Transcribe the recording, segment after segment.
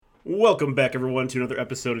Welcome back, everyone, to another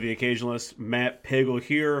episode of The Occasionalists. Matt Pagel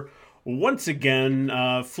here, once again,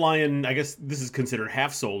 flying, I guess this is considered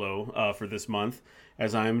half solo for this month,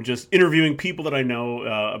 as I'm just interviewing people that I know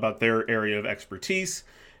about their area of expertise.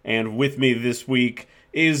 And with me this week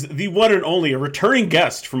is the one and only, a returning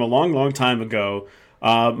guest from a long, long time ago,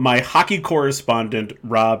 my hockey correspondent,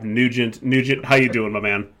 Rob Nugent. Nugent, how you doing, my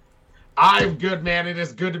man? I'm good, man. It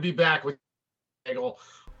is good to be back with you.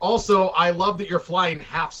 Also, I love that you're flying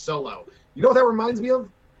half solo. You know what that reminds me of?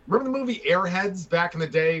 Remember the movie Airheads back in the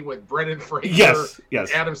day with Brendan Fraser Yes. and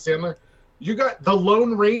Adam Sandler? You got the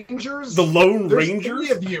Lone Rangers? There's Rangers? Three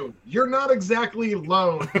of you. You're not exactly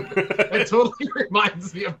lone. It totally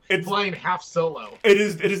reminds me of flying half solo. It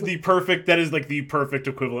is the perfect, that is like the perfect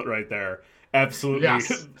equivalent right there. Absolutely.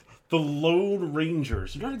 Yes. The Lone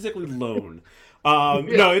Rangers. They're not exactly lone.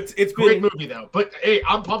 No, it's been great movie though. But hey,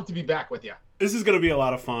 I'm pumped to be back with you. This is going to be a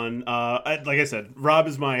lot of fun. Like I said, Rob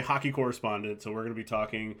is my hockey correspondent, so we're going to be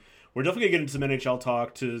talking. We're definitely going to get into some NHL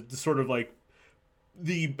talk to sort of like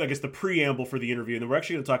the preamble for the interview, and then we're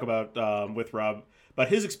actually going to talk about with Rob about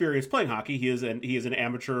his experience playing hockey. He is an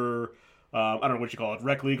amateur. I don't know what you call it,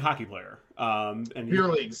 rec league hockey player. And beer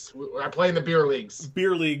leagues. I play in the beer leagues.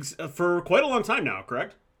 Beer leagues for quite a long time now,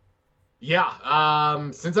 correct?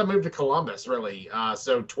 Yeah, since I moved to Columbus, really.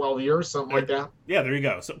 So 12 years, something like that. Yeah, there you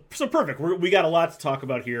go. So perfect. We got a lot to talk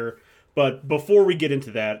about here. But before we get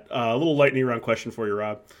into that, a little lightning round question for you,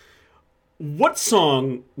 Rob. What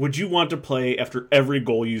song would you want to play after every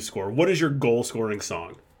goal you score? What is your goal-scoring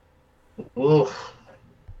song? Oh,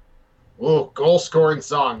 goal-scoring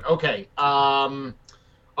song. Okay.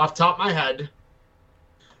 Off top of my head.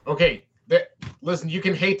 Okay. Listen, you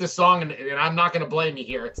can hate this song, and I'm not going to blame you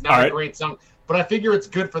here. It's not a great song, but I figure it's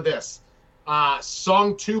good for this.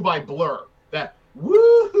 Song 2 by Blur. That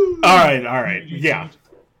woohoo! All right. Yeah.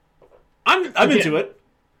 I'm into it.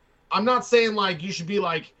 I'm not saying like you should be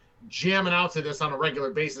like jamming out to this on a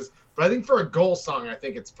regular basis, but I think for a goal song, I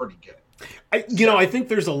think it's pretty good. I think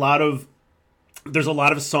there's a lot of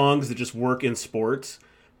songs that just work in sports,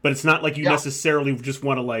 but it's not like you necessarily just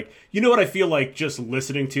want to like, you know what I feel like just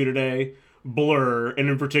listening to today? Blur, and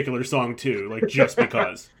in particular song 2, like just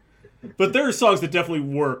because. But there are songs that definitely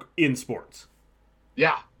work in sports.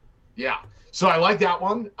 Yeah. So I like that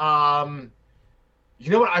one. You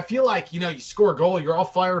know what? I feel like, you score a goal, you're all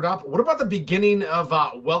fired up. What about the beginning of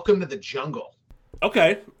Welcome to the Jungle?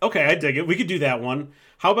 Okay, I dig it. We could do that one.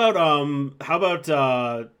 How about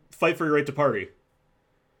Fight for Your Right to Party?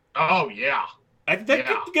 Oh, yeah.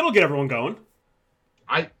 It'll get everyone going.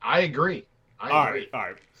 I agree. All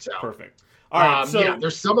right. So, perfect. All right.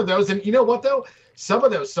 There's some of those, and you know what though? Some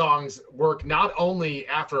of those songs work not only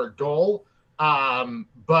after a goal,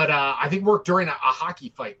 but I think work during a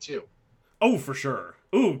hockey fight too. Oh, for sure.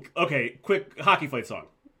 Ooh, okay. Quick hockey fight song.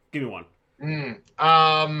 Give me one.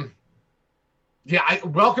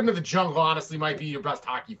 Welcome to the Jungle honestly might be your best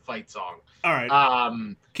hockey fight song. All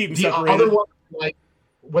right. Keep them separated. The other one, like,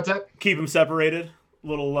 what's that? Keep them separated.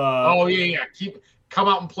 Little. Oh yeah. Come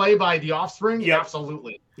Out and Play by The Offspring. Yep.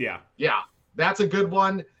 Absolutely. Yeah. That's a good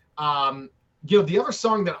one. The other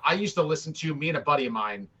song that I used to listen to, me and a buddy of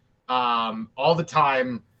mine, all the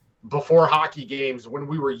time before hockey games when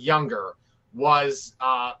we were younger, was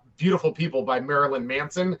Beautiful People by Marilyn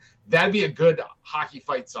Manson. That'd be a good hockey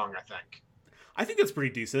fight song, I think. I think that's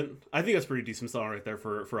pretty decent. I think that's a pretty decent song right there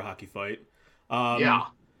for a hockey fight.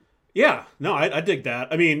 Yeah, no, I dig that.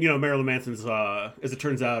 I mean, Marilyn Manson's, as it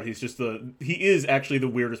turns out, he is actually the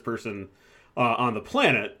weirdest person on the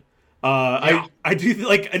planet. I do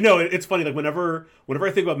no, it's funny. Like whenever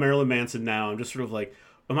I think about Marilyn Manson now, I'm just sort of like,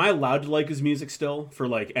 am I allowed to like his music still for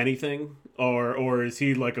like anything, or is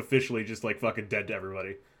he like officially just like fucking dead to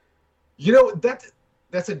everybody?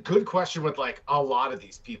 That's a good question with like a lot of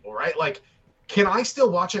these people, right? Like, can I still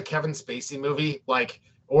watch a Kevin Spacey movie? Like,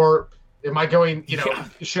 or am I going,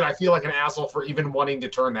 should I feel like an asshole for even wanting to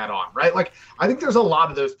turn that on, right? Like, I think there's a lot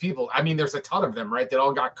of those people. I mean, there's a ton of them, right, that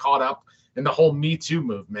all got caught up in the whole Me Too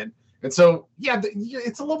movement. And so,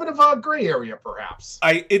 it's a little bit of a gray area, perhaps.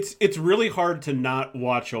 It's really hard to not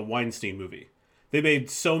watch a Weinstein movie. They made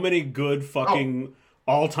so many good fucking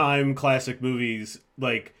all-time classic movies.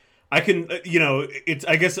 Like, I can,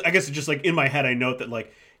 I guess it's just like in my head, I note that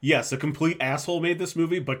like, yes, a complete asshole made this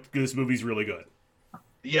movie, but this movie's really good.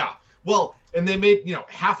 Yeah. Well, and they made,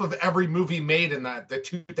 half of every movie made in the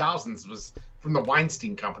 2000s was from the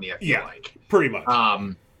Weinstein Company, I feel like. Pretty much.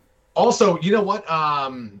 Also, you know what?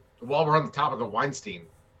 While we're on the topic of Weinstein,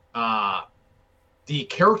 the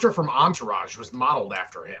character from Entourage was modeled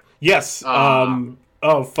after him. Yes.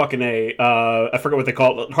 Oh, fucking A. I forget what they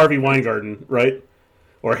call it. Harvey Weingarten, right?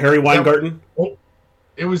 Or Harry Weingarten?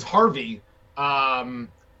 It was Harvey,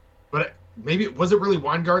 but maybe was it really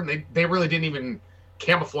Weingarten? They really didn't even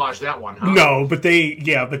camouflage that one, huh? No, but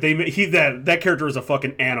that character was a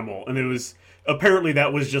fucking animal, and it was apparently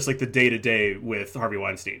that was just like the day to day with Harvey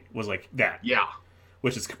Weinstein was like that. Yeah,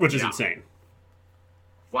 which is insane.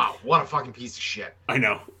 Wow, what a fucking piece of shit. I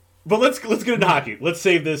know. But let's get into hockey. Let's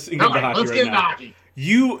save this and get into hockey let's get into hockey.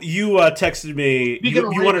 You texted me.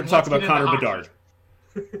 You wanted to talk about Connor Bedard.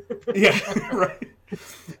 Yeah, right.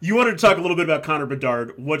 You wanted to talk a little bit about Connor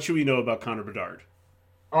Bedard. What should we know about Connor Bedard?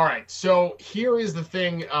 All right. So here is the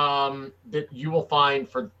thing that you will find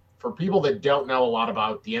for people that don't know a lot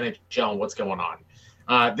about the NHL and what's going on.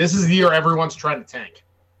 This is the year everyone's trying to tank,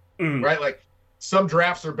 right? Like some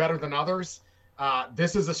drafts are better than others.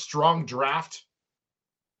 This is a strong draft.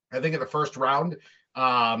 I think in the first round,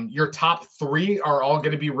 your top three are all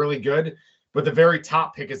going to be really good, but the very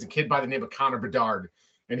top pick is a kid by the name of Connor Bedard,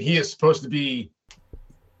 and he is supposed to be,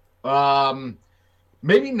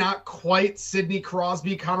 maybe not quite Sidney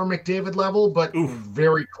Crosby, Connor McDavid level, but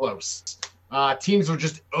very close. Teams are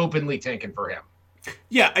just openly tanking for him.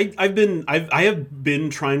 Yeah, I have been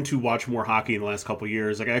trying to watch more hockey in the last couple of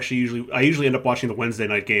years. Like I usually end up watching the Wednesday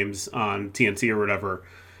night games on TNT or whatever,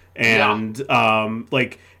 and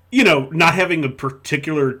not having a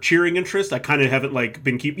particular cheering interest, I kind of haven't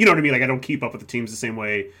been you know what I mean? Like I don't keep up with the teams the same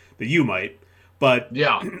way that you might, but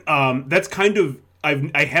that's kind of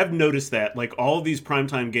I have noticed that like all of these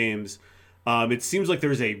primetime games, it seems like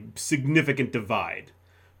there's a significant divide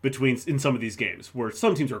in some of these games where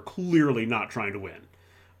some teams are clearly not trying to win.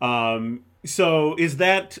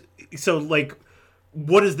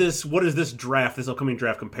 What is this draft, this upcoming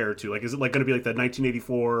draft compared to? Like, is it like going to be like the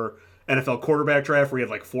 1984 NFL quarterback draft where you had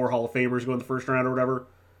like 4 Hall of Famers go in the first round or whatever?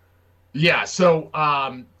 Yeah. So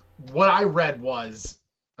what I read was,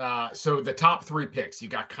 so the top 3 picks, you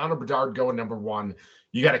got Connor Bedard going number 1.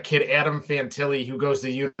 You got a kid, Adam Fantilli, who goes to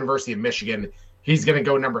the University of Michigan. He's going to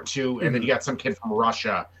go number 2. And then you got some kid from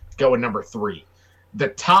Russia going number 3. The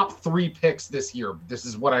top 3 picks this year, this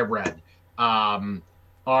is what I read,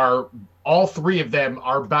 are all 3 of them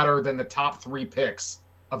are better than the top 3 picks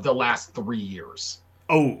of the last 3 years.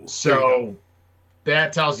 Oh, so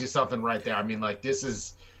that tells you something right there. I mean, like this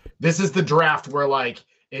is the draft where like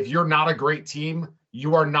if you're not a great team,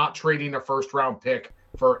 you are not trading a first round pick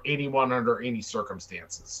for anyone under any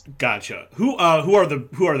circumstances. Gotcha. Who are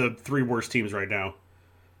the 3 worst teams right now?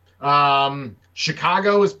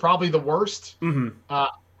 Chicago is probably the worst. Mm-hmm.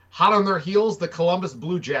 Hot on their heels, the Columbus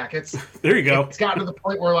Blue Jackets. There you go. It's gotten to the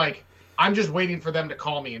point where like I'm just waiting for them to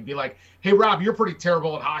call me and be like, "Hey, Rob, you're pretty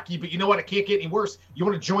terrible at hockey, but you know what? It can't get any worse. You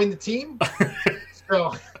want to join the team?"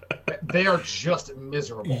 So they are just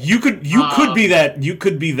miserable. You could be that. You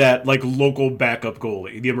could be that like local backup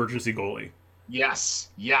goalie, the emergency goalie. Yes.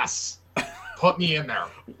 Put me in there.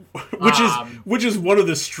 Which is one of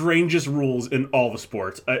the strangest rules in all the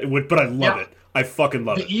sports. But I love it. I fucking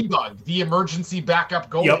love it. The E-bug, the emergency backup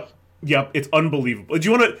goalie. Yep. It's unbelievable. Do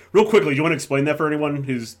you want to real quickly? Do you want to explain that for anyone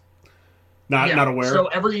who's not aware? So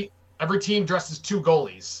every team dresses 2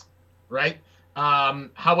 goalies, right?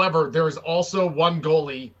 However, there is also one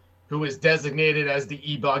goalie who is designated as the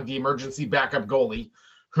E-bug, the emergency backup goalie,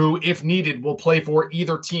 who, if needed, will play for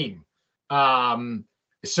either team.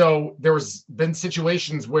 So there's been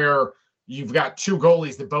situations where you've got 2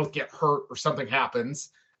 goalies that both get hurt or something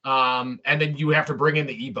happens, and then you have to bring in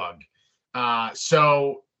the E-bug.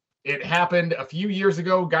 So it happened a few years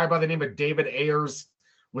ago. A guy by the name of David Ayers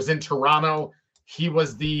was in Toronto. He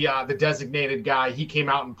was the designated guy. He came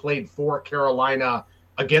out and played for Carolina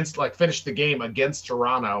finished the game against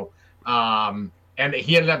Toronto. And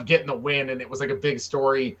he ended up getting the win, and it was like a big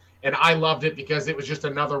story. And I loved it because it was just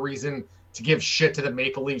another reason to give shit to the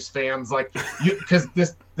Maple Leafs fans, because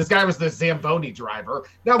this guy was the Zamboni driver.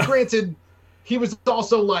 Now, granted, he was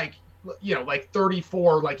also like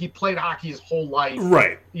 34, like he played hockey his whole life,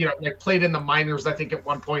 right? Played in the minors, I think at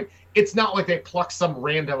one point. It's not like they plucked some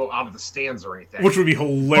rando out of the stands or anything, which would be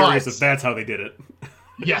hilarious if that's how they did it.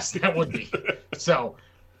 Yes, that would be. So,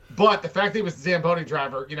 but the fact that he was the Zamboni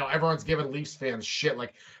driver, everyone's giving Leafs fans shit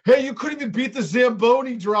like, "Hey, you couldn't even beat the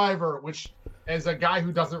Zamboni driver," which, as a guy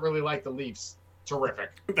who doesn't really like the Leafs,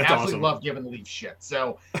 terrific. That's absolutely awesome. Love giving the Leafs shit.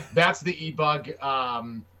 So that's the E-bug.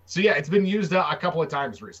 So yeah, it's been used a couple of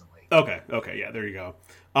times recently. Okay, yeah, there you go.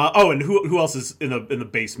 And who else is in the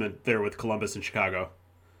basement there with Columbus and Chicago?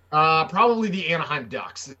 Probably the Anaheim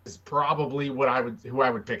Ducks is probably who I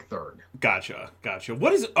would pick third. Gotcha.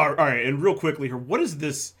 What is all right? And real quickly here, what is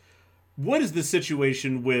this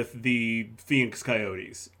situation with the Phoenix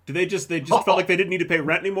Coyotes? Do they just felt like they didn't need to pay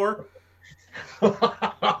rent anymore?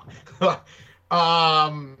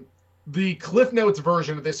 the Cliff Notes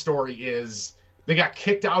version of this story is they got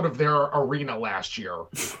kicked out of their arena last year.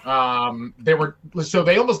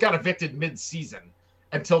 They almost got evicted mid-season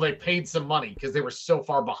until they paid some money because they were so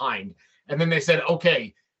far behind. And then they said,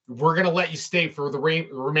 okay, we're going to let you stay for the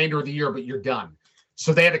remainder of the year, but you're done.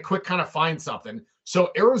 So they had to quick kind of find something.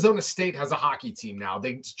 So Arizona State has a hockey team now.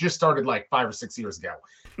 They just started like 5 or 6 years ago.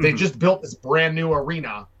 They just built this brand new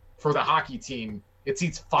arena for the hockey team. It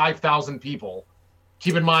seats 5,000 people.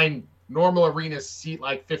 Keep in mind, normal arenas seat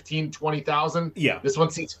like 15, 20,000. Yeah. This one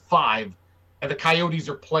seats 5, and the Coyotes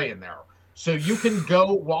are playing there. So you can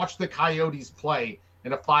go watch the Coyotes play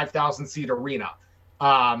in a 5,000-seat arena,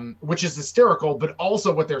 which is hysterical. But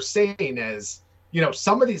also what they're saying is,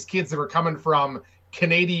 some of these kids that are coming from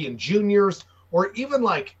Canadian juniors or even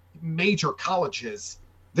like major colleges,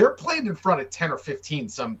 they're playing in front of 10 or 15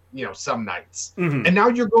 some nights. Mm-hmm. And now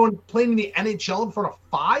you're playing in the NHL in front of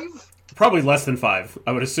 5? Probably less than 5,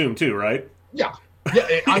 I would assume too, right? Yeah.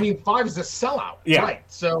 I mean, 5 is a sellout, yeah. Right?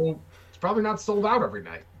 So it's probably not sold out every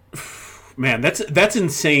night. Man, that's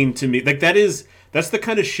insane to me. Like that's the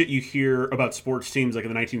kind of shit you hear about sports teams like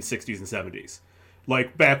in the 1960s and 70s.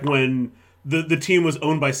 Like back when the team was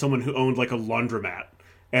owned by someone who owned like a laundromat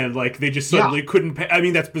and like they just suddenly couldn't pay. I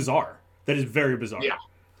mean, that's bizarre. That is very bizarre. Yeah.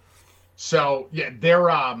 So, they're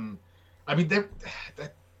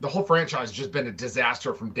the whole franchise has just been a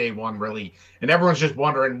disaster from day one, really. And everyone's just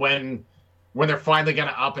wondering when they're finally going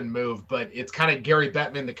to up and move. But it's kind of Gary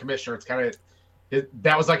Bettman, the commissioner. It's kind of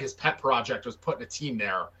that was like his pet project, was putting a team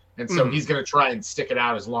there. And so he's going to try and stick it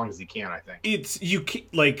out as long as he can, I think.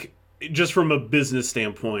 Like, just from a business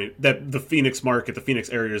standpoint, that the Phoenix market, the Phoenix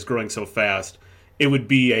area is growing so fast, it would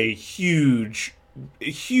be a huge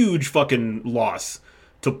fucking loss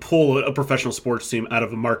to pull a professional sports team out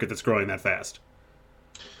of a market that's growing that fast.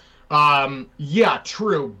 Yeah,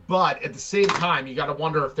 true. But at the same time, you got to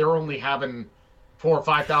wonder if they're only having 4,000 or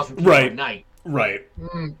 5,000 people a night. Right.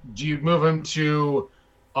 Do you move them to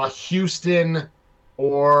a Houston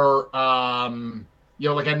or,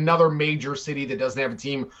 like another major city that doesn't have a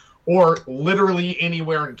team, or literally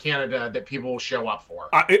anywhere in Canada that people will show up for?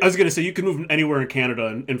 I was going to say, you can move them anywhere in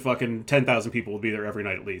Canada and fucking 10,000 people will be there every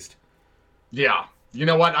night at least. Yeah. You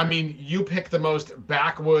know what? I mean, you pick the most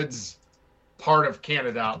backwoods part of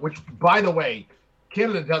Canada, which, by the way,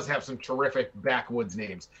 Canada does have some terrific backwoods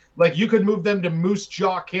names. Like, you could move them to Moose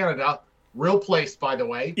Jaw, Canada, real place, by the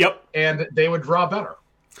way. Yep. And they would draw better.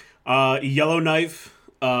 Yellowknife,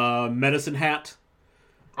 Medicine Hat.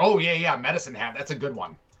 Oh, yeah, Medicine Hat. That's a good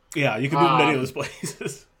one. Yeah, you can move many of those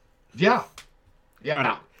places. Yeah,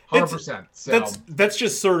 100%. So that's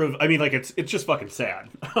just sort of. I mean, like it's just fucking sad.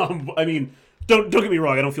 I mean, don't get me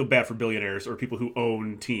wrong. I don't feel bad for billionaires or people who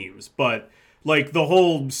own teams, but like the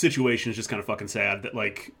whole situation is just kind of fucking sad. That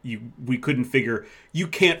like you can't figure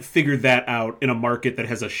that out in a market that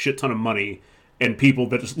has a shit ton of money and people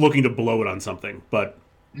that are just looking to blow it on something. But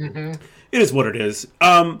it is what it is.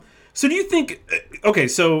 So do you think? Okay,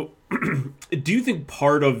 so. Do you think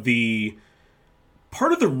part of the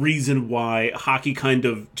reason why hockey kind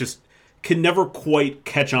of just can never quite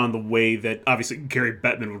catch on the way that obviously Gary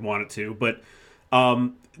Bettman would want it to, but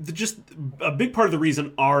just a big part of the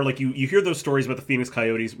reason are like you hear those stories about the Phoenix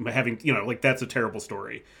Coyotes having, like that's a terrible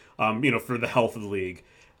story, for the health of the league.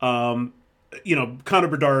 Connor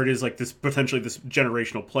Bedard is like potentially this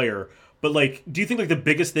generational player, but like, do you think like the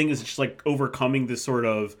biggest thing is just like overcoming this sort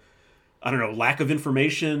of, I don't know, lack of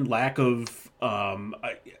information, lack of,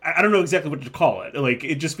 I don't know exactly what to call it. Like,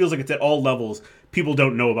 it just feels like it's at all levels. People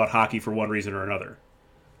don't know about hockey for one reason or another.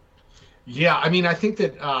 Yeah, I mean, I think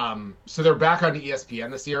that, so they're back on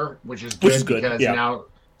ESPN this year, which is good because now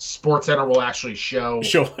SportsCenter will actually show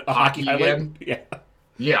a hockey again.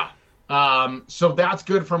 Yeah. So that's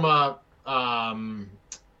good from from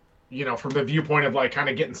the viewpoint of like kind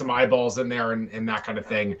of getting some eyeballs in there and that kind of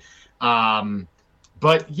thing.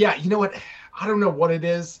 But yeah, you know what? I don't know what it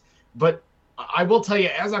is, but I will tell you,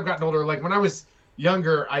 as I've gotten older, like when I was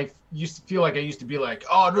younger, I used to feel like I used to be like,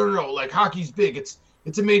 oh, no, like hockey's big. It's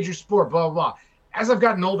a major sport, blah, blah, blah. As I've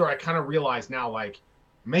gotten older, I kind of realize now, like,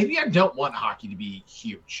 maybe I don't want hockey to be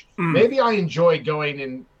huge. Maybe I enjoy going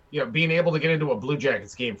and, being able to get into a Blue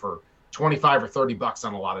Jackets game for $25 or $30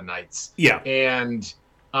 on a lot of nights. Yeah. And,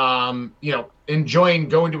 enjoying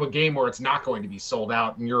going to a game where it's not going to be sold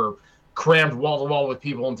out and you're crammed wall to wall with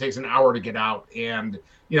people and takes an hour to get out and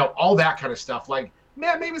all that kind of stuff. Like,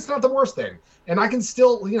 man, maybe it's not the worst thing, and I can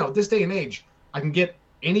still this day and age I can get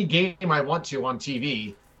any game I want to on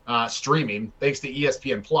TV streaming thanks to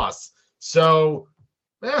ESPN Plus. So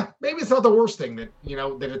maybe it's not the worst thing that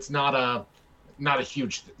that it's not a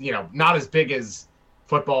huge not as big as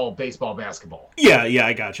football, baseball, basketball. Yeah,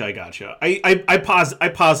 I gotcha. I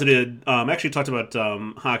posited. Actually talked about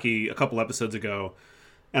hockey a couple episodes ago,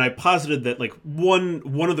 and I posited that like one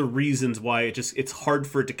of the reasons why it's hard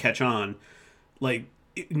for it to catch on, like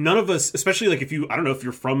none of us, especially like if I don't know if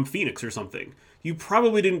you're from Phoenix or something, you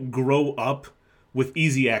probably didn't grow up with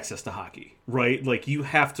easy access to hockey, right? Like you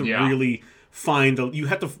have to really you really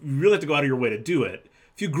have to go out of your way to do it.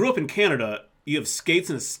 If you grew up in Canada, you have skates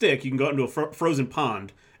and a stick, you can go out into a frozen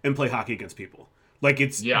pond and play hockey against people. Like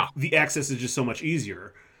the access is just so much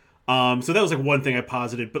easier. So that was like one thing I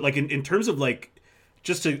posited. But like in terms of like,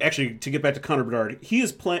 just to get back to Connor Bedard, he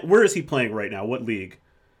is playing. Where is he playing right now? What league?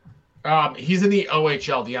 He's in the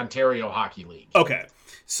OHL, the Ontario Hockey League. Okay.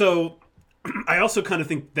 So I also kind of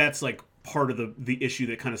think that's like part of the issue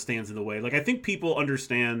that kind of stands in the way. Like I think people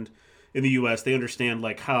understand in the US, they understand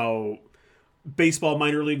like how baseball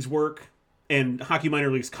minor leagues work and hockey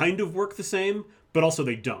minor leagues kind of work the same, but also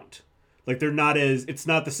they don't. Like it's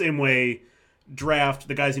not the same way. Draft,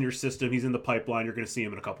 the guy's in your system, he's in the pipeline, you're going to see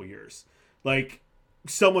him in a couple years. Like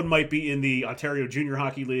someone might be in the Ontario Junior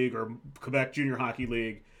Hockey League or Quebec Junior Hockey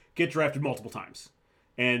League, get drafted multiple times,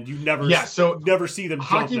 and you never see them.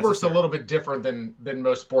 Hockey works a little bit different than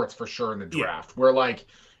most sports for sure in the draft, where like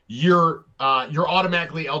you're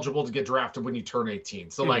automatically eligible to get drafted when you turn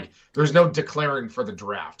 18. So like there's no declaring for the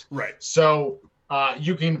draft. Right. So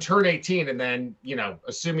you can turn 18 and then,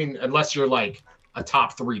 assuming unless you're like a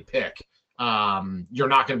top 3 pick, you're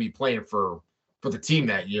not going to be playing for the team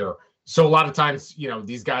that year. So a lot of times,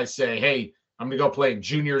 these guys say, hey, I'm going to go play in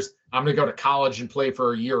juniors. I'm going to go to college and play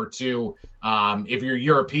for a year or two. If you're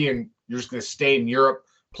European, you're just going to stay in Europe,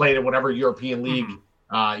 play in whatever European league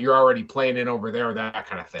you're already playing in over there, that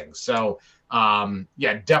kind of thing. So,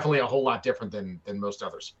 definitely a whole lot different than most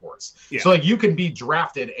other sports. Yeah. So like you can be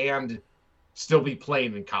drafted and still be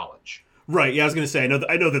playing in college. Right. Yeah, I was going to say, I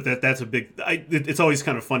know that's a big. It's always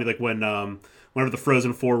kind of funny, like whenever the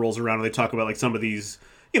Frozen Four rolls around, and they talk about like some of these,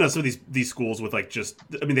 some of these schools with like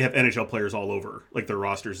they have NHL players all over like their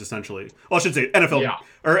rosters essentially. Well, I should say NFL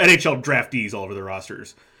or NHL draftees all over their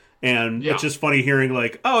rosters, and it's just funny hearing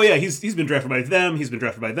like, oh yeah, he's been drafted by them, he's been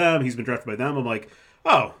drafted by them, he's been drafted by them. I'm like,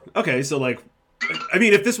 oh, okay, so like, I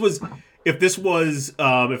mean, if this was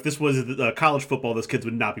college football, those kids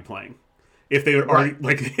would not be playing. If they were already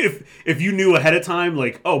like, if you knew ahead of time,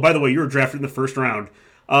 like, oh, by the way, you were drafted in the first round.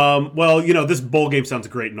 Well, this bowl game sounds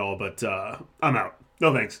great and all, but I'm out.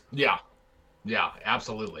 No thanks. Yeah,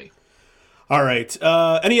 absolutely. All right.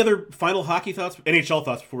 Any other final hockey thoughts, NHL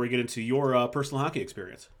thoughts before we get into your personal hockey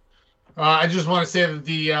experience? I just want to say that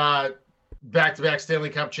the back-to-back Stanley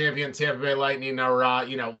Cup champion Tampa Bay Lightning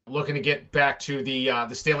are looking to get back to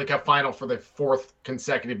the Stanley Cup final for the 4th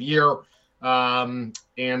consecutive year.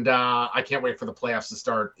 And I can't wait for the playoffs to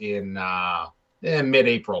start in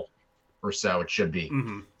mid-April or so. It should be.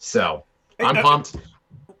 So I'm pumped.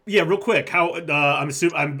 Yeah, real quick. How I'm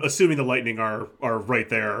assuming the Lightning are right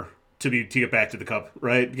there to get back to the Cup,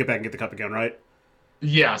 right? Get back and get the Cup again, right?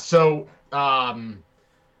 Yeah. So the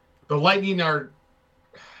Lightning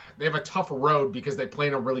they have a tough road because they play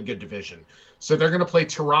in a really good division. So they're going to play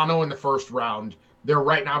Toronto in the first round. They're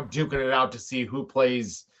right now duking it out to see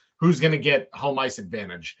who's going to get home ice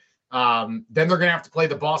advantage. Then they're going to have to play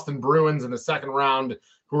the Boston Bruins in the second round,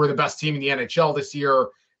 who are the best team in the NHL this year.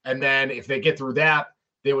 And then if they get through that,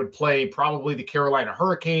 they would play probably the Carolina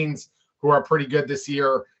Hurricanes, who are pretty good this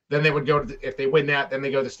year. Then they would go if they win that, then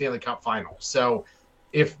they go to the Stanley Cup final. So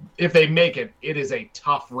if they make it, it is a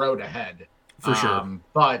tough road ahead. For sure.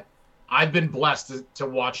 But I've been blessed to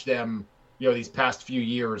watch them, these past few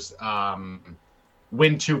years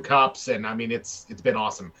win 2 cups. And I mean, it's been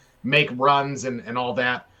awesome. Make runs and all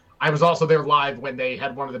that. I was also there live when they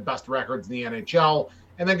had one of the best records in the NHL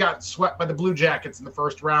and then got swept by the Blue Jackets in the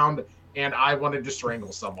first round, and I wanted to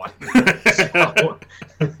strangle someone. So,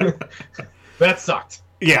 that sucked.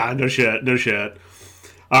 Yeah, no shit.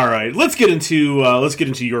 All right, let's get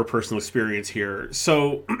into your personal experience here.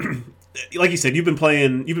 So, like you said, you've been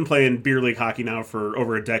playing beer league hockey now for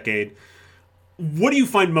over a decade. What do you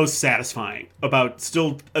find most satisfying about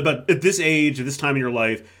at this age, at this time in your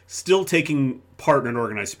life, still taking part in an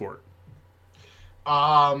organized sport?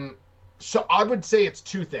 So I would say it's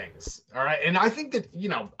 2 things. All right. And I think that,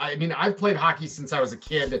 I've played hockey since I was a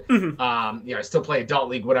kid. I still play adult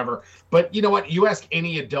league, whatever. But you know what? You ask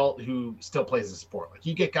any adult who still plays a sport, like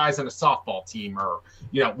you get guys on a softball team or,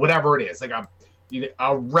 whatever it is, like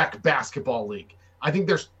a rec basketball league. I think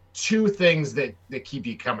there's 2 things that keep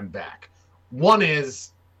you coming back. One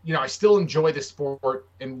is, I still enjoy the sport,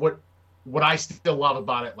 and what I still love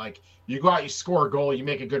about it, like you go out, you score a goal, you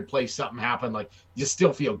make a good play, something happened, like you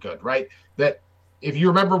still feel good, right? That if you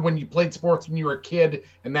remember when you played sports when you were a kid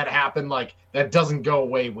and that happened, like that doesn't go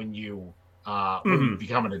away when you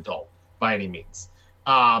become an adult by any means.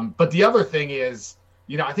 But the other thing is,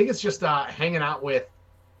 I think it's just hanging out with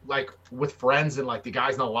friends and like the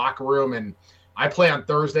guys in the locker room. And I play on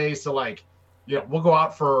Thursdays, so like, we'll go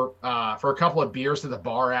out for a couple of beers to the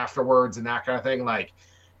bar afterwards and that kind of thing. Like,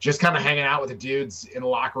 just kind of hanging out with the dudes in the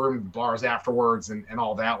locker room, the bars afterwards, and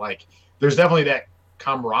all that. Like, there's definitely that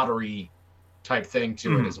camaraderie type thing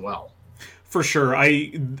to it as well. For sure.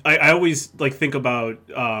 I always like think about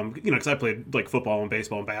because I played like football and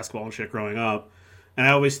baseball and basketball and shit growing up, and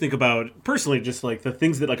I always think about personally just like the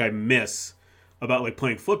things that like I miss about like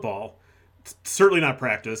playing football. Certainly not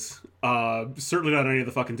practice. Certainly not any of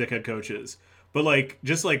the fucking dickhead coaches. But like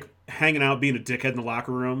just like hanging out, being a dickhead in the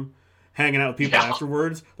locker room, hanging out with people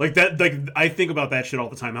afterwards, like that. Like I think about that shit all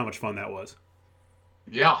the time. How much fun that was.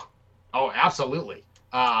 Yeah. Oh, absolutely.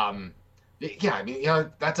 Yeah, I mean,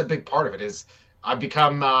 that's a big part of it. Is I've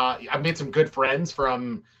made some good friends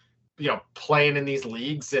from, playing in these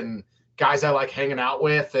leagues and guys I like hanging out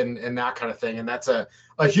with and that kind of thing. And that's a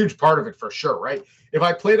huge part of it for sure, right? If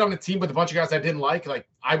I played on a team with a bunch of guys I didn't like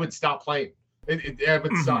I would stop playing. It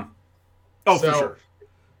would stop. Oh, so, for sure.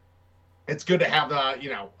 It's good to have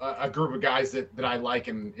a group of guys that I like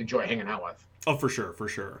and enjoy hanging out with. Oh, for sure, for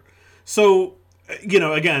sure. So,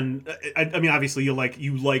 again, I mean, obviously you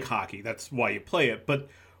like hockey. That's why you play it. But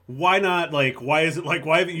why not? Like, why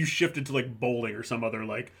haven't you shifted to like bowling or some other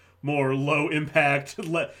like more low impact,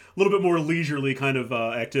 little bit more leisurely kind of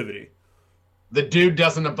activity? The dude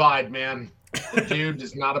doesn't abide, man. The dude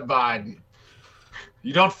does not abide.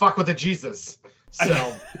 You don't fuck with the Jesus.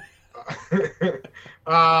 So,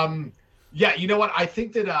 yeah, you know what? I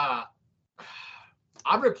think that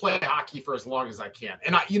I'm going to play hockey for as long as I can.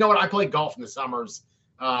 And I play golf in the summers.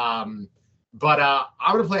 But I'm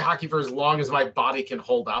going to play hockey for as long as my body can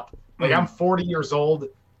hold up. Like, I'm 40 years old.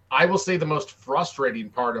 I will say the most frustrating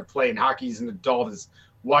part of playing hockey as an adult is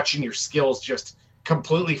watching your skills just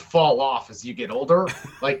completely fall off as you get older.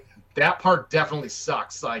 Like, that part definitely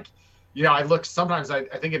sucks. Like, sometimes I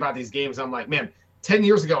think about these games. I'm like, man, 10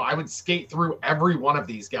 years ago, I would skate through every one of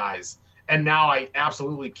these guys. And now I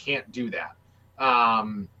absolutely can't do that.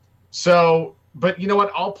 But you know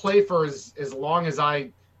what? I'll play for as long as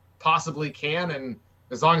I possibly can. And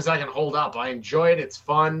as long as I can hold up, I enjoy it. It's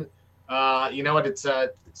fun. You know what? It's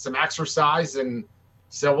some exercise. And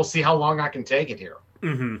so we'll see how long I can take it here.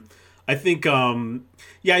 Mm-hmm. I think,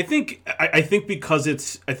 I think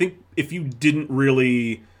because I think if you didn't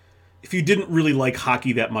really like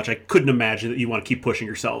hockey that much, I couldn't imagine that you want to keep pushing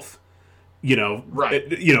yourself,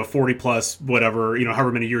 right. 40 plus, whatever,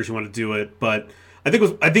 however many years you want to do it. But I'm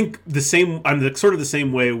the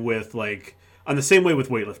same way with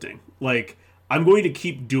weightlifting. Like, I'm going to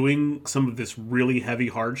keep doing some of this really heavy,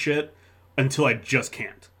 hard shit until I just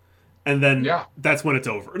can't. And then that's when it's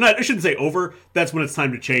over. No, I shouldn't say over. That's when it's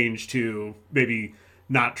time to change to maybe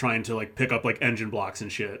not trying to like pick up like engine blocks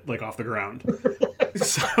and shit like off the ground.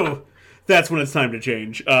 So that's when it's time to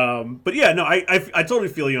change. But yeah, no, I totally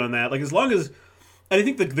feel you on that. Like, as long as, and I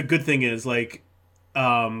think the good thing is like,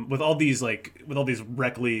 with all these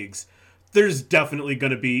rec leagues, there's definitely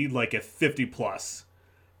going to be like a 50 plus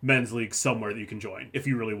men's league somewhere that you can join if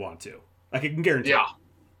you really want to. I can guarantee. Yeah.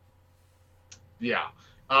 Yeah.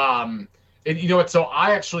 And you know what? So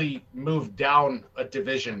I actually moved down a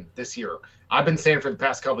division this year. I've been saying for the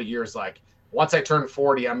past couple of years, like, once I turn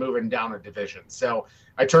 40, I'm moving down a division. So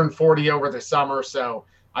I turned 40 over the summer, so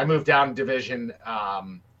I moved down a division.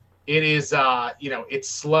 It is, it's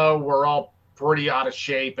slow. We're all pretty out of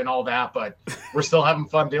shape and all that, but we're still having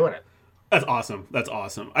fun doing it. That's awesome. That's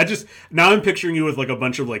awesome. Now I'm picturing you with like a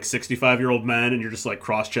bunch of like 65-year-old men, and you're just like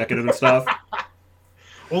cross-checking them and stuff.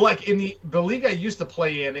 Well, like in the league I used to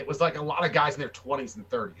play in, it was like a lot of guys in their 20s and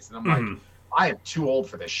 30s. And I'm like, I am too old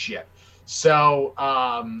for this shit. So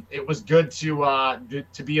it was good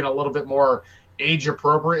to be in a little bit more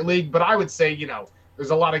age-appropriate league. But I would say,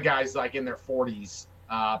 there's a lot of guys like in their 40s,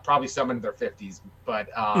 probably some in their 50s. But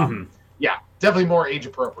yeah, definitely more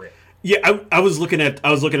age-appropriate. Yeah, I was looking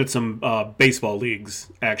at some baseball leagues,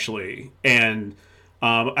 actually. And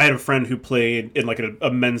I had a friend who played in like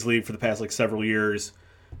a men's league for the past like several years.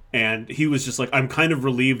 And he was just like, I'm kind of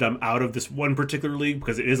relieved I'm out of this one particular league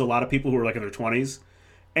because it is a lot of people who are like in their 20s.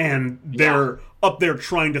 And they're up there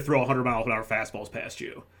trying to throw 100 mile an hour fastballs past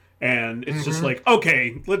you. And it's just like,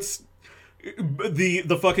 okay, let's...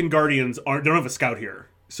 The fucking Guardians don't have a scout here.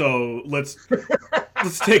 So let's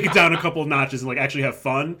take it down a couple of notches and like actually have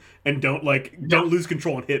fun and don't lose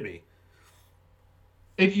control and hit me.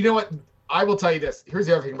 And you know what? I will tell you this. Here's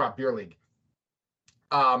the other thing about beer league.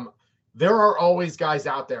 there are always guys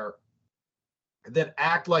out there that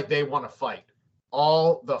act like they want to fight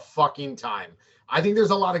all the fucking time. I think there's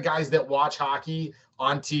a lot of guys that watch hockey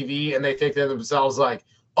on TV and they think to themselves like,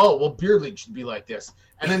 oh, well, beer league should be like this.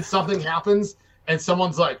 And then something happens and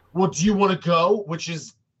someone's like, well, do you want to go? Which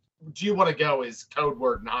is, do you want to go is code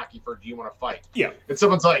word in hockey for do you want to fight? Yeah. And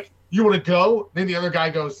someone's like, you want to go? Then the other guy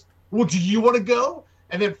goes, well, do you want to go?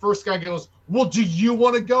 And then first guy goes, well, do you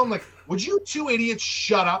want to go? I'm like, would you two idiots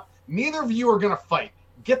shut up? Neither of you are going to fight.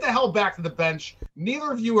 Get the hell back to the bench.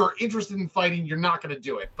 Neither of you are interested in fighting. You're not going to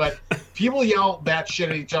do it. But people yell that shit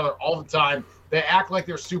at each other all the time. They act like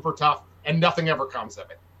they're super tough, and nothing ever comes of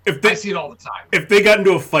it. I see it all the time. If they got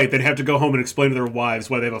into a fight, they'd have to go home and explain to their wives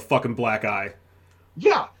why they have a fucking black eye.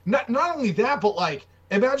 Yeah. Not only that, but like,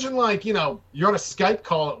 imagine like, you know, you're on a Skype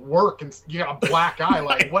call at work and you got a black eye.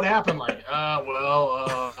 Like, what happened? Like,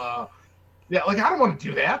 yeah, like I don't want to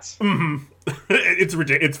do that. Mm-hmm.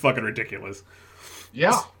 It's fucking ridiculous.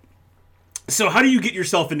 Yeah. So how do you get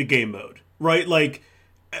yourself into game mode, right? Like,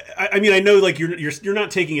 I mean, I know like you're not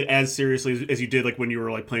taking it as seriously as you did like when you were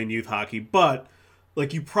like playing youth hockey, but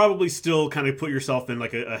like you probably still kind of put yourself in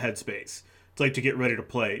like a headspace to like to get ready to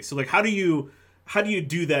play. So like, how do you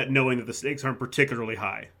do that knowing that the stakes aren't particularly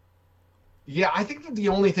high? Yeah, I think that the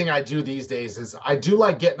only thing I do these days is I do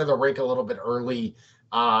like getting to the rink a little bit early,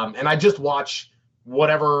 and I just watch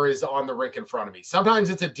whatever is on the rink in front of me. Sometimes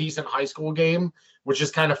it's a decent high school game, which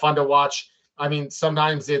is kind of fun to watch. I mean,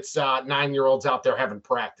 sometimes it's 9-year-olds out there having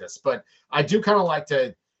practice, but I do kind of like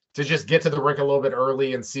to just get to the rink a little bit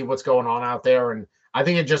early and see what's going on out there. And I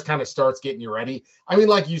think it just kind of starts getting you ready. I mean,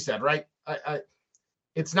 like you said, right?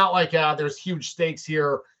 It's not like there's huge stakes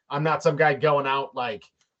here. I'm not some guy going out like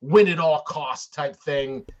win at all costs type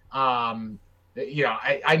thing. You know,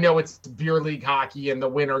 I know it's beer league hockey and the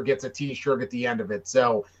winner gets a t-shirt at the end of it.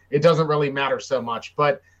 So it doesn't really matter so much.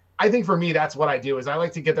 But I think for me, that's what I do is I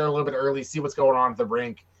like to get there a little bit early, see what's going on at the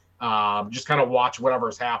rink, just kind of watch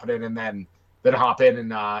whatever's happening and then hop in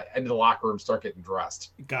and into the locker room, start getting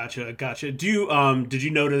dressed. Gotcha. Do you did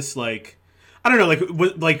you notice like I don't know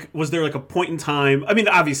was there like a point in time? I mean,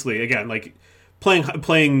 obviously, again, like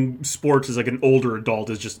playing sports as like an older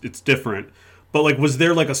adult is just it's different. But like, was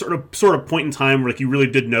there like a sort of point in time where like you really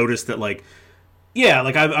did notice that like, yeah,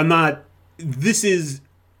 like I'm not. This is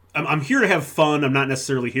I'm here to have fun. I'm not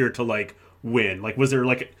necessarily here to like win. Like, was there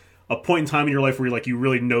like a point in time in your life where you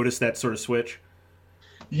really noticed that sort of switch?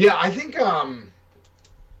 Yeah, I think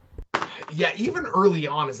even early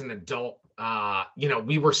on as an adult, you know,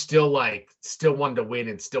 we were still wanted to win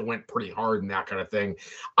and still went pretty hard and that kind of thing.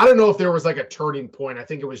 I don't know if there was like a turning point. I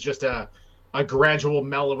think it was just a gradual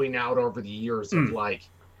mellowing out over the years of like,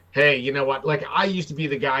 hey, you know what? Like I used to be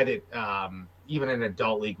the guy that even in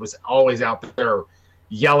adult league was always out there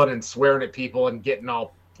yelling and swearing at people and getting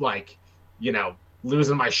all like, you know,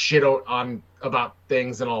 losing my shit on about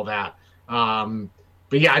things and all that.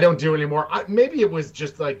 But yeah, I don't do it anymore. Maybe it was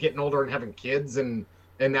just like getting older and having kids and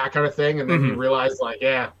that kind of thing. And then you realize like,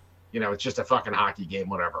 yeah, you know, it's just a fucking hockey game,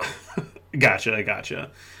 whatever.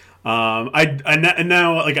 Gotcha. And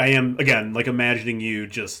now like I am again like imagining you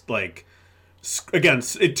just like again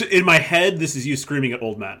in my head this is you screaming at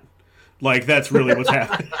old men, like that's really what's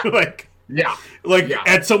happening.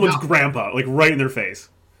 At someone's grandpa, like right in their face.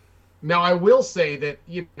 Now I will say that,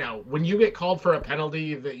 you know, when you get called for a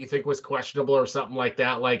penalty that you think was questionable or something like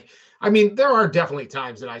that, like I mean there are definitely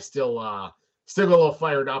times that I still get a little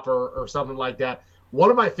fired up or something like that. One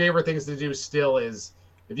of my favorite things to do still is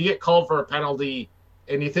if you get called for a penalty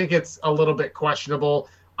and you think it's a little bit questionable,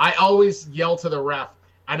 I always yell to the ref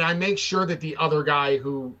and I make sure that the other guy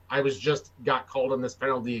who I was just got called on this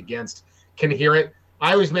penalty against can hear it.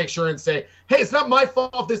 I always make sure and say, hey, it's not my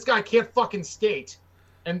fault this guy can't fucking skate.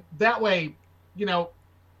 And that way, you know,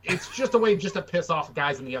 it's just a way just to piss off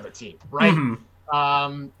guys in the other team, right?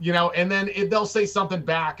 Mm-hmm. You know, and then they'll say something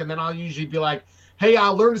back and then I'll usually be like, hey,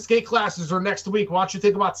 learn to skate classes are next week. Why don't you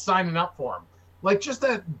think about signing up for them? Like just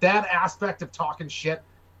that aspect of talking shit,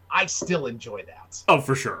 I still enjoy that. Oh,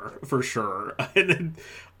 for sure. And then,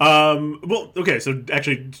 well, okay. So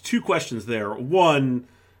actually, 2 questions there. One,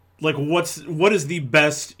 like, what is the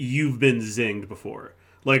best you've been zinged before?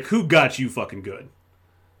 Like, who got you fucking good?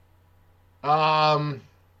 Oh,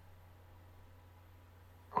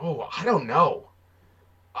 I don't know.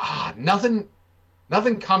 Nothing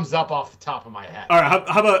comes up off the top of my head. All right.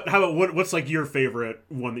 How about what's like your favorite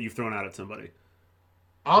one that you've thrown out at somebody?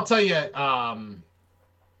 I'll tell you,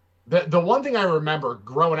 the one thing I remember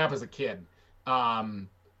growing up as a kid, the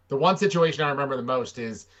one situation I remember the most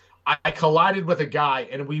is I collided with a guy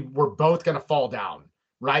and we were both going to fall down,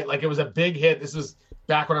 right? Like it was a big hit. This was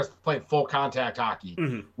back when I was playing full contact hockey.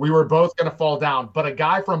 Mm-hmm. We were both going to fall down, but a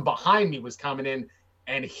guy from behind me was coming in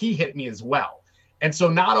and he hit me as well. And so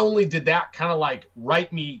not only did that kind of like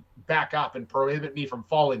right me back up and prohibit me from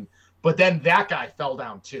falling, but then that guy fell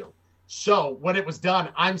down too. So when it was done,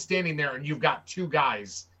 I'm standing there and you've got two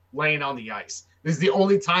guys laying on the ice. This is the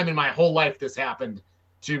only time in my whole life this happened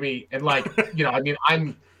to me. And like, you know, I mean,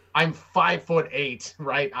 I'm 5'8",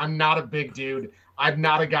 right? I'm not a big dude. I'm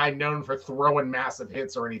not a guy known for throwing massive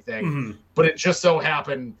hits or anything, Mm-hmm. but it just so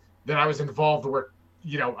happened that I was involved where,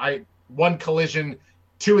 you know, one collision,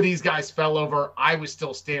 two of these guys fell over. I was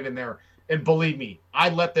still standing there. And believe me, I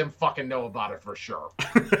let them fucking know about it for sure.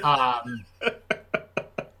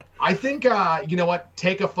 I think, you know what?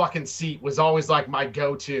 Take a fucking seat was always like my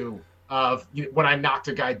go-to of when I knocked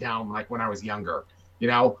a guy down, like when I was younger, you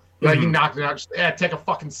know, like you knocked it out, just take a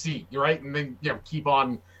fucking seat, right? And then, you know, keep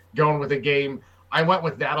on going with the game. I went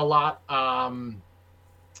with that a lot.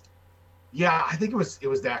 Yeah, I think it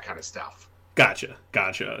was that kind of stuff. Gotcha.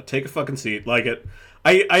 Take a fucking seat. Like it.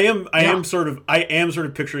 I am sort of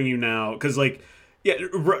picturing you now because like, yeah,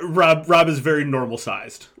 Rob is very normal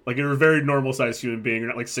sized. Like you're a very normal sized human being. You're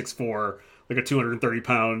not like 6'4", like a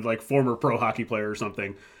 230-pound like former pro hockey player or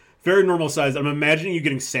something. Very normal sized. I'm imagining you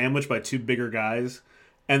getting sandwiched by two bigger guys,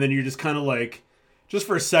 and then you're just kind of like, just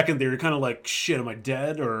for a second there, you're kind of like, shit, am I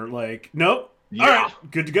dead? Or like, nope. Yeah. All right,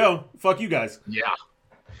 good to go. Fuck you guys. Yeah.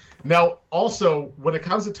 Now, also, when it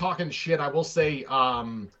comes to talking shit, I will say,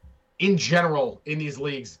 in general, in these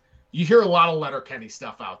leagues, you hear a lot of Letterkenny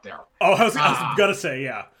stuff out there. Oh, I was gonna say,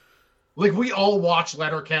 yeah. Like, we all watch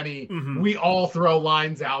Letterkenny. Mm-hmm. We all throw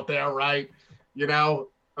lines out there, right? You know,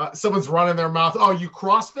 someone's running their mouth. Oh, you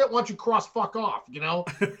CrossFit? Why don't you cross fuck off? You know,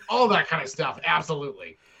 all that kind of stuff.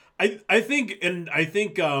 Absolutely. I think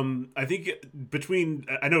between,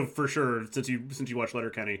 I know for sure since you watch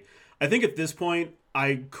Letterkenny, I think at this point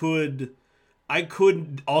I could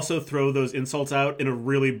also throw those insults out in a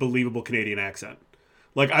really believable Canadian accent.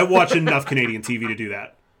 Like I watch enough Canadian TV to do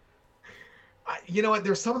that. You know what?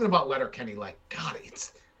 There's something about Letterkenny, like, God,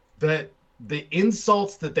 it's the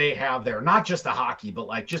insults that they have there, not just the hockey, but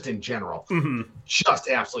like just in general, just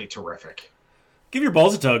absolutely terrific. Give your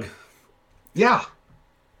balls a tug. Yeah.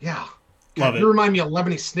 Yeah. God, Love it. You remind me of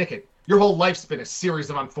Lemony Snicket. Your whole life's been a series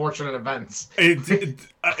of unfortunate events. It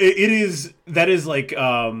is like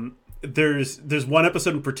there's one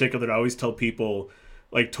episode in particular that I always tell people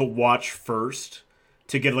like to watch first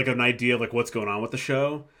to get like an idea of like what's going on with the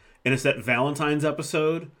show. And it's that Valentine's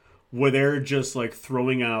episode where they're just like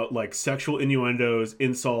throwing out like sexual innuendos,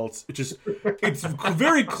 insults. It's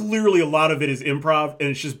very clearly a lot of it is improv and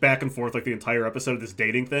it's just back and forth like the entire episode of this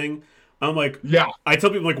dating thing. I'm like, yeah. I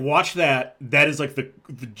tell people like watch that. That is like the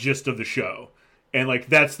gist of the show. And like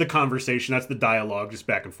that's the conversation, that's the dialogue just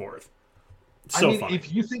back and forth. So I mean, funny.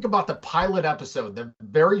 if you think about the pilot episode, the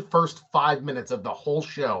very first 5 minutes of the whole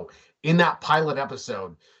show in that pilot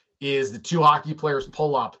episode is the two hockey players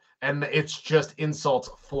pull up and it's just insults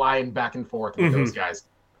flying back and forth with those guys.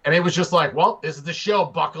 And it was just like, well, this is the show.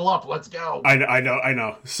 Buckle up. Let's go. I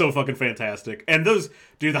know. So fucking fantastic. And those,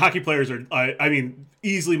 dude, the hockey players are, I mean,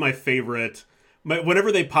 easily my favorite.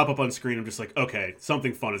 Whenever they pop up on screen, I'm just like, okay,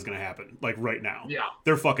 something fun is going to happen. Like right now. Yeah.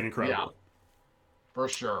 They're fucking incredible. Yeah. For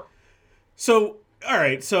sure. So, all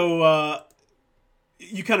right. So,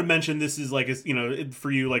 you kind of mentioned this is like, you know, for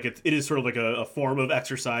you, like it is sort of like a form of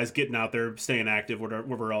exercise, getting out there, staying active,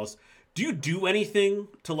 whatever else. Do you do anything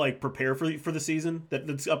to like prepare for the season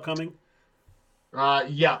that's upcoming?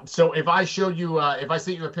 Yeah. So if I showed you, if I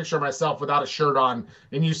sent you a picture of myself without a shirt on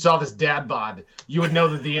and you saw this dad bod, you would know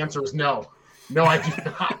that the answer is no. No, I do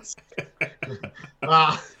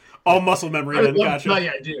not. All muscle memory. Gotcha.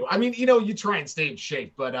 Yeah, I do. I mean, you know, you try and stay in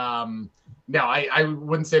shape, but no, I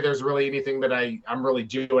wouldn't say there's really anything that I'm really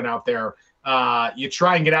doing out there. You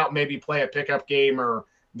try and get out, maybe play a pickup game, or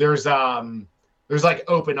there's like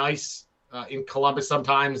open ice in Columbus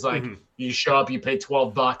sometimes. Like you show up, you pay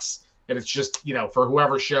 $12, and it's just, you know, for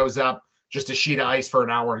whoever shows up, just a sheet of ice for an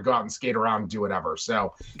hour to go out and skate around and do whatever.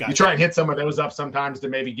 So you try and hit some of those up sometimes to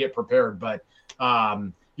maybe get prepared. But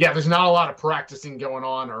yeah, there's not a lot of practicing going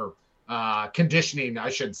on or conditioning, I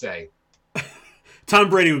should say. Tom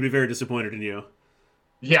Brady would be very disappointed in you.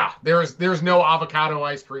 Yeah, there's no avocado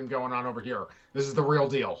ice cream going on over here. This is the real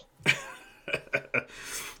deal.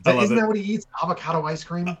 Isn't that what he eats? Avocado ice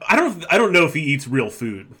cream? I don't know if he eats real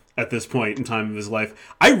food at this point in time of his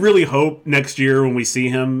life. I really hope next year when we see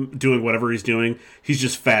him doing whatever he's doing, he's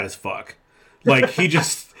just fat as fuck. Like he's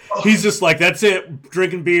just like, that's it.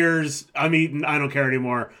 Drinking beers. I'm eating. I don't care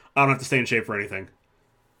anymore. I don't have to stay in shape for anything.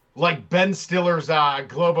 Like Ben Stiller's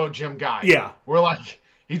Globo Gym guy. Yeah. We're like,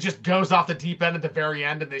 he just goes off the deep end at the very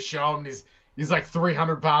end, and they show him he's like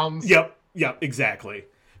 300 pounds. Yep, exactly.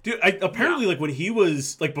 Dude, apparently, like, when he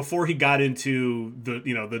was, like, before he got into the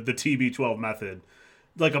TB12 method,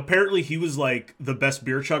 like, apparently he was, like, the best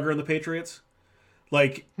beer chugger in the Patriots.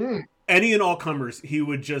 Like, any and all comers, he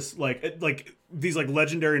would just, like, these, like,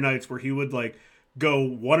 legendary nights where he would, like, go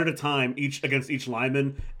one at a time against each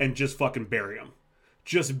lineman and just fucking bury him.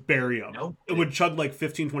 Just bury him. Nope. It would chug, like,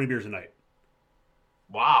 15, 20 beers a night.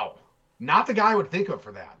 Wow. Not the guy I would think of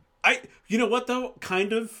for that. You know what, though?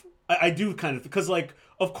 Kind of. I do kind of, because, like,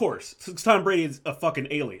 of course, Tom Brady is a fucking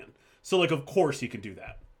alien. So, like, of course he can do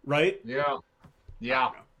that, right? Yeah.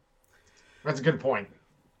 That's a good point.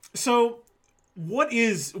 So, what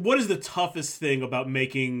is the toughest thing about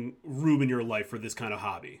making room in your life for this kind of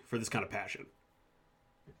hobby, for this kind of passion?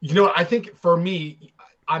 You know, I think for me,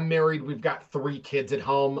 I'm married. We've got 3 kids at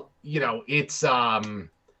home. You know, it's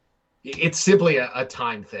simply a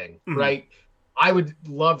time thing, right? I would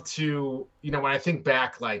love to, you know, when I think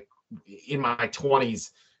back, like, in my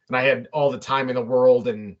 20s, and I had all the time in the world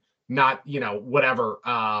and not, you know, whatever.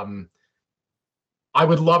 I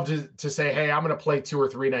would love to say, hey, I'm going to play 2 or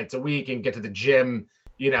 3 nights a week and get to the gym,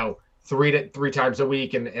 you know, three times a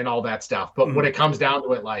week and all that stuff. But when it comes down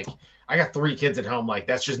to it, like, I got 3 kids at home, like,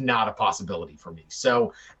 that's just not a possibility for me.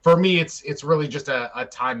 So for me, it's really just a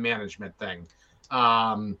time management thing.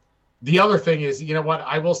 The other thing is, you know what,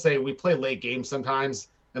 I will say we play late games sometimes,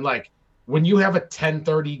 and, like, when you have a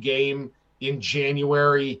 10:30 game in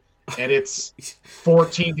January and it's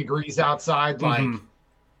 14 degrees outside, like,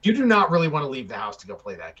 you do not really want to leave the house to go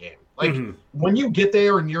play that game. Like, when you get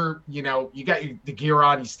there and you're, you know, you got the gear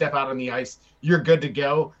on, you step out on the ice, you're good to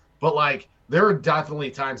go. But, like, there are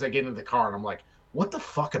definitely times I get into the car and I'm like, what the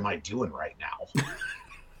fuck am I doing right now?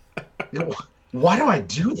 You know, why do I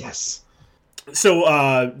do this?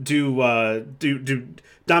 So, do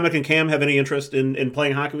Dominic and Cam have any interest in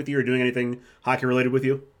playing hockey with you or doing anything hockey related with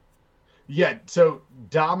you? Yeah. So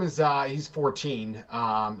Dom is he's 14.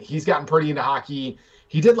 He's gotten pretty into hockey.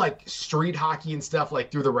 He did, like, street hockey and stuff,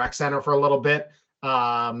 like, through the rec center for a little bit.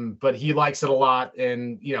 But he likes it a lot,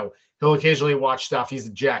 and, you know, he'll occasionally watch stuff. He's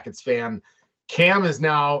a Jackets fan. Cam is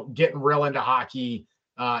now getting real into hockey.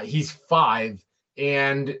 He's 5,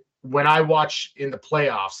 and when I watch in the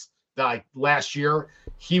playoffs, like last year,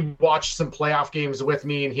 he watched some playoff games with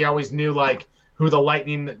me, and he always knew, like, who the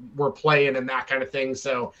Lightning were playing and that kind of thing.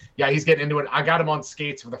 So yeah, he's getting into it. I got him on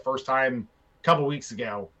skates for the first time a couple weeks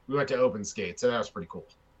ago. We went to open skates, so that was pretty cool.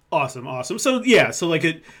 Awesome. So yeah, so, like,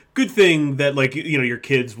 a good thing that, like, you know, your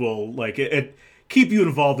kids will, like, it keep you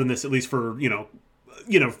involved in this, at least for, you know,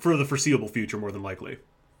 for the foreseeable future, more than likely.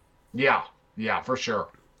 Yeah, for sure.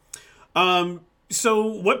 So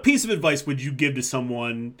what piece of advice would you give to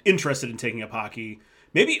someone interested in taking up hockey,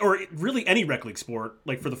 maybe, or really any rec league sport,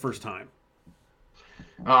 like, for the first time?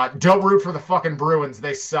 Don't root for the fucking Bruins.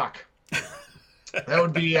 They suck. That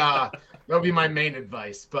would be my main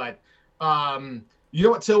advice. But you know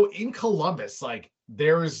what? So in Columbus, like,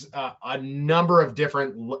 there's a number of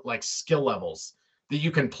different, like, skill levels that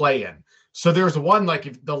you can play in. So there's one, like,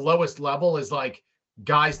 if the lowest level is, like,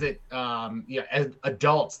 guys that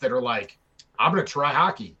adults that are like, I'm going to try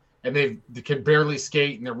hockey, and they can barely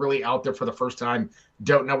skate, and they're really out there for the first time,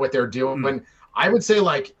 don't know what they're doing. I would say,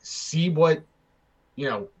 like, see what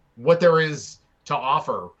there is to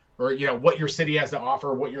offer, or, you know, what your city has to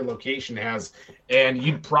offer, what your location has, and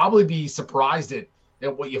you'd probably be surprised at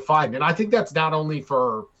what you find. And I think that's not only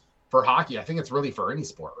for hockey. I think it's really for any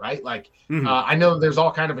sport, right? Like, I know there's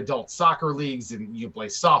all kind of adult soccer leagues, and you play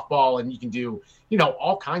softball, and you can do, you know,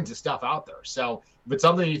 all kinds of stuff out there. So if it's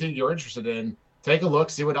something you think you're interested in, take a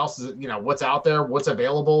look, see what else is, you know, what's out there, what's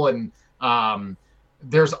available. And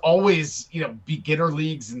there's always, you know, beginner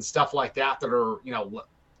leagues and stuff like that are, you know,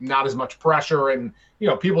 not as much pressure, and, you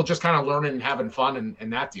know, people just kind of learning and having fun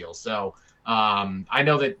and that deal. So I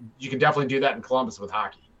know that you can definitely do that in Columbus with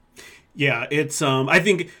hockey. Yeah, it's I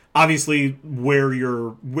think obviously where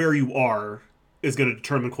you are is going to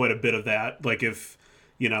determine quite a bit of that. Like, if,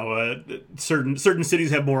 you know, certain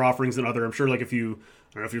cities have more offerings than other. I'm sure, like, if you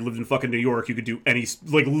lived in fucking New York, you could do any,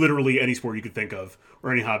 like, literally any sport you could think of,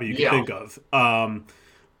 or any hobby you could think of.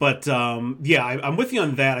 Yeah, I'm with you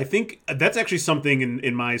on that. I think that's actually something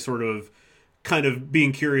in my sort of kind of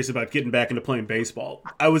being curious about getting back into playing baseball.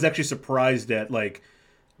 I was actually surprised at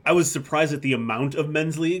the amount of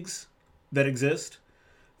men's leagues that exist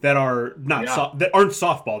that are that aren't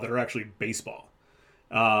softball, that are actually baseball.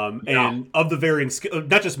 And of the varying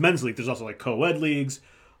not just men's league, there's also, like, co-ed leagues.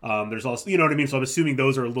 There's also, you know what I mean? So I'm assuming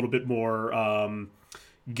those are a little bit more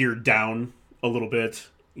geared down a little bit.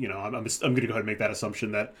 You know, I'm going to go ahead and make that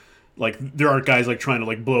assumption that, Like there aren't guys like trying to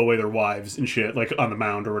like blow away their wives and shit like on the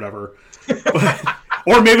mound or whatever.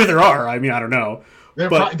 Or maybe there are. I mean, I don't know. There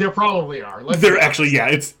probably are. They're actually, yeah.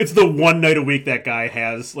 It's the one night a week that guy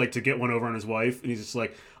has like to get one over on his wife, and he's just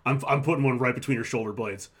like, I'm putting one right between your shoulder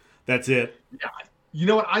blades. That's it. Yeah. You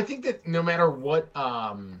know what? I think that no matter what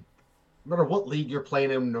league you're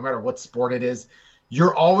playing in, no matter what sport it is,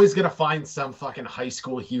 you're always gonna find some fucking high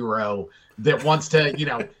school hero that wants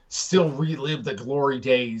to, still relive the glory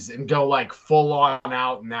days and go like full on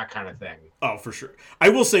out and that kind of thing. Oh, for sure. I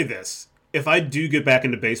will say this: if I do get back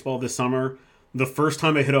into baseball this summer, the first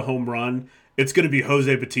time I hit a home run, it's going to be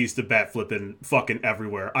Jose Bautista bat flipping fucking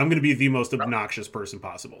everywhere. I'm going to be the most obnoxious person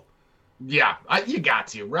possible. Yeah, you got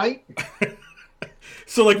to, right?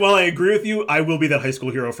 So, like, while I agree with you, I will be that high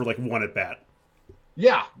school hero for, like, one at bat.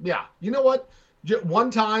 Yeah. You know what?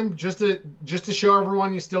 One time, just to show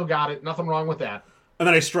everyone you still got it. Nothing wrong with that. And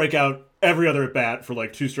then I strike out every other at bat for,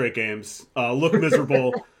 like, 2 straight games. Look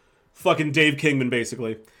miserable. Fucking Dave Kingman,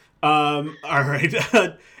 basically. All right.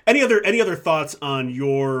 Any other thoughts on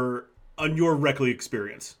your rec league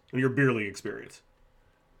experience, on your beer league experience?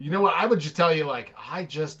 You know what? I would just tell you, like, I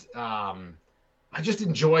just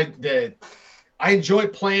enjoy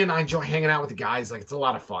playing. I enjoy hanging out with the guys. Like, it's a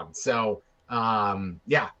lot of fun. So,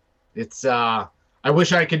 yeah, it's. I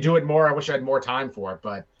wish I could do it more. I wish I had more time for it,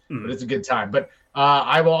 but it's a good time. But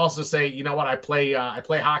I will also say, you know what? I play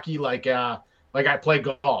hockey like I play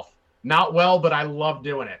golf. Not well, but I love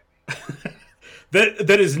doing it.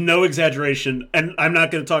 That is no exaggeration, and I'm not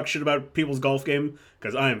going to talk shit about people's golf game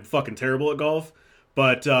because I am fucking terrible at golf.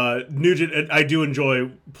 But Nugent, I do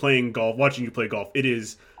enjoy playing golf, watching you play golf. It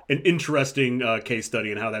is an interesting case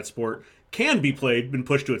study in how that sport can be played and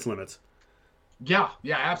pushed to its limits. Yeah,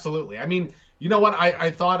 absolutely. I mean, you know what?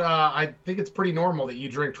 I thought I think it's pretty normal that you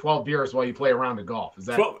drink 12 beers while you play a round of golf. Is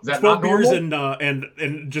that 12 not beers normal?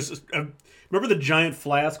 and just remember the giant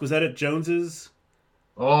flask? Was that at Jones's?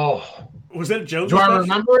 Oh, was that at Jones's? Do I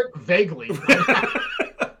remember it vaguely?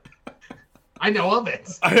 I know of it.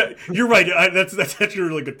 You're right. That's actually a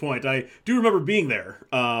really good point. I do remember being there,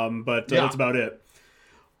 but that's about it.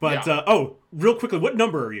 But real quickly, what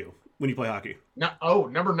number are you when you play hockey?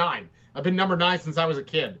 Number 9. I've been number 9 since I was a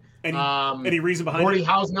kid. Any reason behind Gordie it?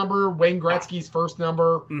 Howe's number, Wayne Gretzky's first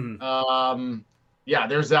number. Mm-hmm.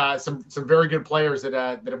 There's some very good players that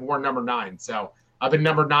have worn number 9. So I've been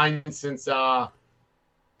number 9 since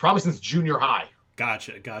probably since junior high.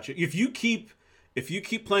 Gotcha. If you keep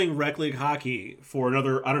playing rec league hockey for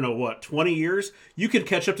another, I don't know what, 20 years, you could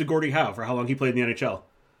catch up to Gordie Howe for how long he played in the NHL.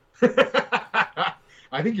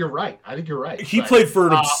 I think you're right. He played for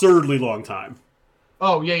an absurdly long time.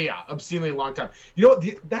 Oh, yeah. Obscenely long time. You know,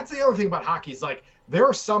 that's the other thing about hockey is, like, there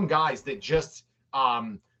are some guys that just,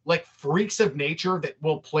 like, freaks of nature that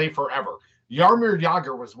will play forever. Jaromir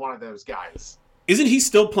Jagr was one of those guys. Isn't he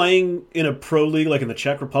still playing in a pro league, like in the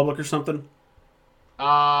Czech Republic or something?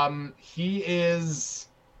 He is...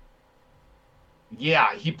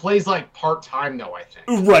 Yeah, he plays, like, part-time, though, I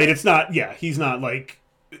think. Right, it's not... Yeah, he's not, like...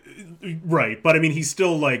 Right, but, I mean, he's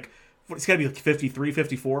still, like... He's got to be, like, 53,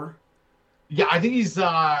 54? Yeah, I think he's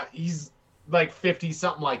like 50,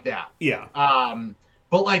 something like that. Yeah.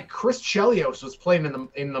 But, like, Chris Chelios was playing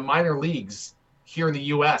in the minor leagues here in the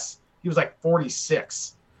U.S. He was, like,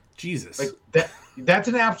 46. Jesus. Like, that's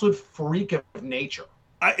an absolute freak of nature.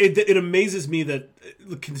 It amazes me that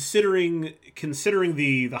considering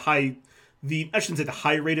the high... I shouldn't say the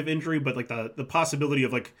high rate of injury, but like the possibility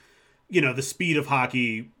of, like, the speed of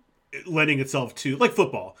hockey lending itself to, like,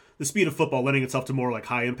 football, the speed of football lending itself to more like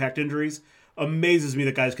high impact injuries amazes me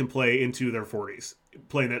that guys can play into their 40s,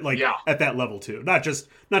 playing at at that level too, not just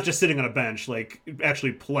sitting on a bench, like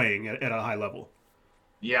actually playing at a high level.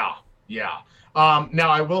 Yeah. Now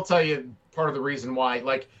I will tell you part of the reason why,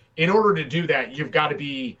 like, in order to do that, you've got to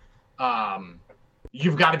be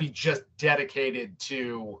just dedicated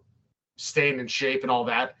to staying in shape and all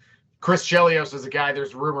that. Chris Chelios is a guy,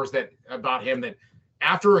 there's rumors about him that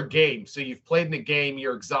after a game, so you've played in a game,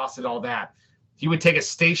 you're exhausted, all that, he would take a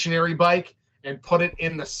stationary bike and put it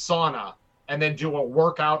in the sauna and then do a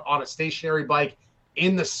workout on a stationary bike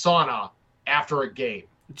in the sauna after a game.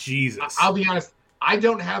 Jesus. I'll be honest, I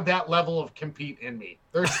don't have that level of compete in me.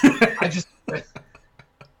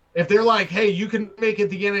 If they're like, hey, you can make it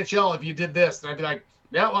the NHL if you did this, and I'd be like,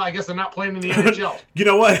 yeah, well, I guess I'm not playing in the NHL. You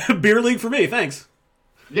know what? Beer league for me, thanks.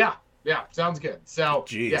 Yeah, sounds good. So,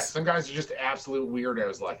 jeez. Yeah, some guys are just absolute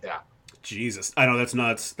weirdos like that. Jesus. I know, that's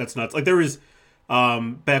nuts. Like, there was,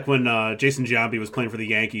 back when Jason Giambi was playing for the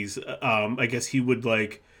Yankees, I guess he would,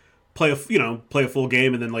 like, play a full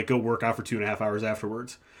game and then, like, go work out for 2.5 hours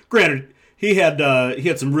afterwards. Granted, he had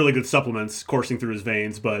some really good supplements coursing through his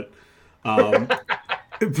veins, but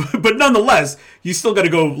But nonetheless, you still got to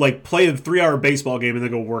go like play a 3-hour baseball game and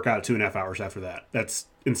then go work out 2.5 hours after that. That's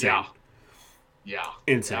insane. Yeah.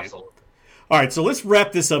 Insane. Absolutely. All right, so let's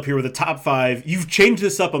wrap this up here with a top 5. You've changed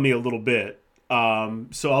this up on me a little bit.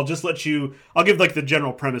 So I'll just I'll give like the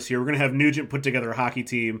general premise here. We're going to have Nugent put together a hockey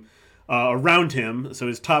team around him. So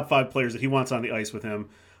his top 5 players that he wants on the ice with him.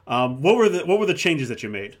 What were the changes that you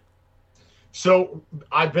made? So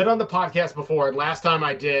I've been on the podcast before, and last time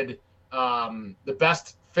I did the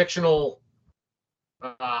best fictional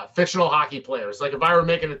hockey players. Like if I were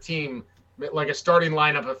making a team, like a starting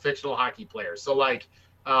lineup of fictional hockey players. So like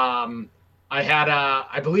I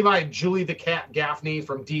believe I had Julie the Cat Gaffney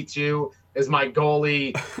from D2 as my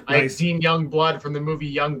goalie. Nice. I had Dean Youngblood from the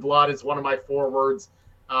movie Youngblood as one of my forwards.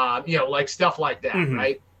 Like stuff like that,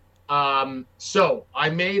 right? So I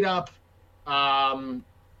made up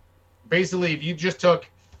basically if you just took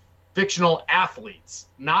fictional athletes,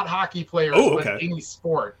 not hockey players, but any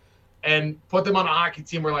sport, and put them on a hockey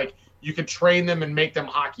team where like you could train them and make them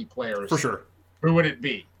hockey players. For sure. Who would it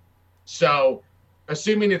be? So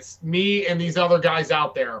assuming it's me and these other guys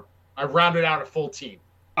out there, I've rounded out a full team.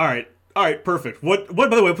 All right, perfect. What by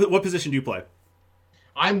the way, what position do you play?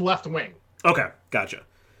 I'm left wing. Okay, gotcha.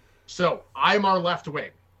 So I'm our left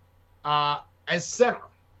wing. As center,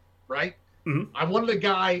 right? Mm-hmm. I'm one of the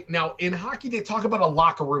guy. Now in hockey, they talk about a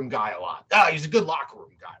locker room guy a lot. He's a good locker room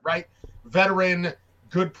guy, right? Veteran,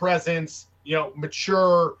 good presence,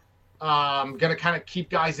 mature, gonna kind of keep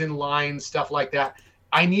guys in line, stuff like that.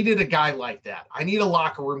 I needed a guy like that. I need a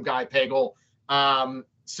locker room guy, Pagel.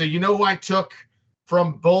 So you know who I took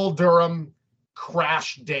from Bull Durham?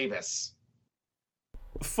 Crash Davis.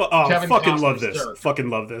 Fucking love this. Fucking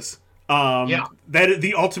love this. That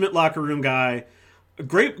the ultimate locker room guy.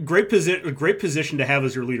 Great position to have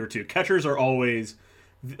as your leader too. Catchers are always,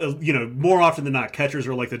 more often than not, catchers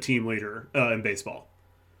are like the team leader in baseball.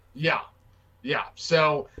 Yeah.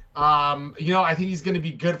 So, I think he's going to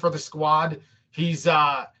be good for the squad. He's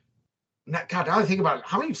God. Now I think about it,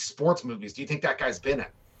 how many sports movies do you think that guy's been in?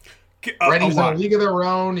 Right, he was in A League of Their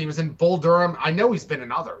Own. He was in Bull Durham. I know he's been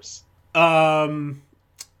in others. There's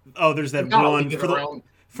that one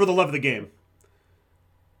for the love of the game.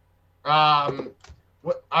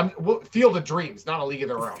 Field of Dreams, not A League of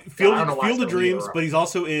Their Own. Field of Dreams, but he's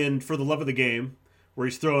also in For the Love of the Game, where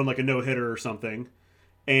he's throwing like a no-hitter or something.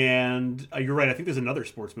 And you're right, I think there's another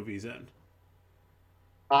sports movie he's in.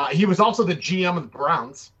 He was also the GM of the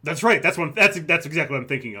Browns. That's right. That's exactly what I'm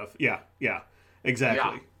thinking of. Yeah,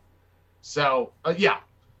 exactly. Yeah. So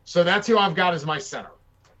So that's who I've got as my center.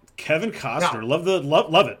 Kevin Costner,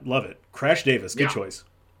 love it. Crash Davis, good choice.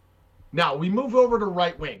 Now we move over to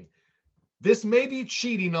right wing. This may be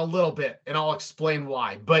cheating a little bit, and I'll explain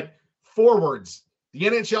why. But forwards, the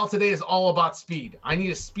NHL today is all about speed. I need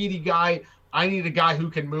a speedy guy. I need a guy who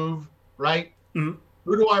can move, right? Mm-hmm.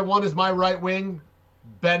 Who do I want as my right wing?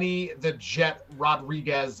 Benny the Jet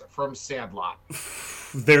Rodriguez from Sandlot.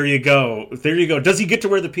 There you go. Does he get to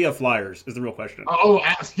wear the PF Flyers is the real question.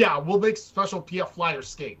 We'll make special PF Flyer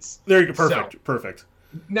skates. There you go. Perfect.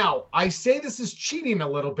 Now, I say this is cheating a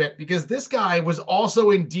little bit because this guy was also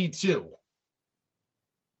in D2.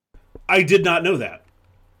 I did not know that.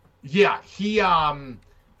 Yeah, he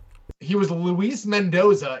was Luis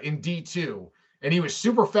Mendoza in D2, and he was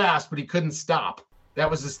super fast, but he couldn't stop.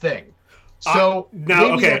 That was his thing. So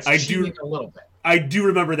I do a little bit. I do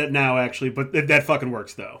remember that now, actually, but that fucking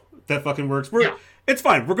works, though. That fucking works. It's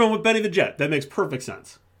fine. We're going with Benny the Jet. That makes perfect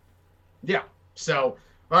sense. Yeah. So,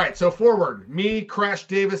 all right. So forward, me, Crash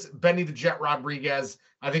Davis, Benny the Jet Rodriguez.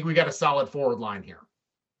 I think we got a solid forward line here.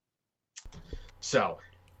 So,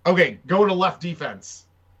 okay, going to left defense.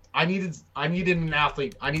 I needed an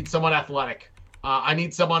athlete. I need someone athletic. I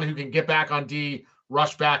need someone who can get back on D,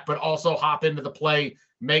 rush back, but also hop into the play,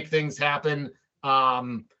 make things happen.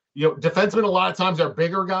 Defensemen a lot of times are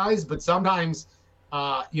bigger guys, but sometimes,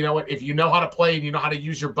 if you know how to play and you know how to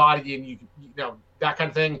use your body and you that kind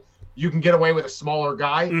of thing, you can get away with a smaller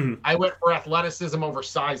guy. Mm-hmm. I went for athleticism over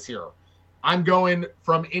size here. I'm going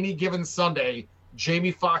from Any Given Sunday,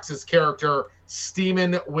 Jamie Foxx's character,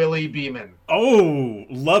 Steamin' Willie Beeman. Oh,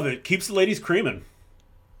 love it. Keeps the ladies creaming.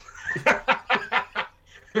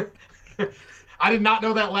 I did not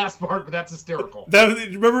know that last part, but that's hysterical.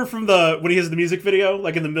 Remember from when he has the music video,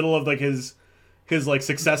 like in the middle of like his like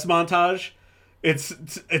success montage? It's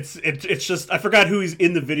just I forgot who he's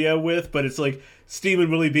in the video with, but it's like Steamin'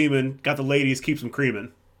 Willie Beeman got the ladies, keeps them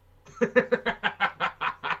creaming.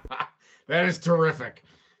 That is terrific.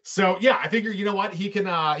 So yeah, I figure you know what he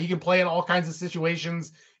can play in all kinds of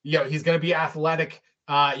situations. He's going to be athletic.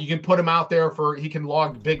 You can put him out there he can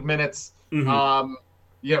log big minutes. Mm-hmm.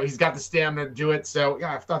 he's got the stamina to do it. So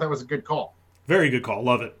yeah, I thought that was a good call. Very good call.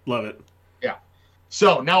 Love it. Love it. Yeah.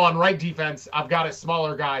 So now on right defense, I've got a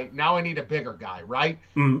smaller guy. Now I need a bigger guy, right?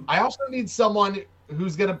 I also need someone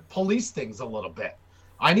who's going to police things a little bit.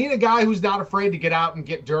 I need a guy who's not afraid to get out and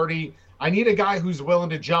get dirty. I need a guy who's willing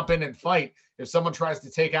to jump in and fight if someone tries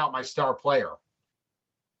to take out my star player.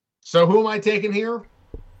 So who am I taking here?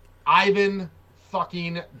 Ivan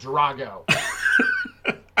fucking Drago.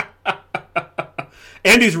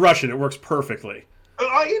 And he's Russian. It works perfectly.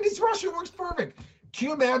 And he's Russian. It works perfect. Can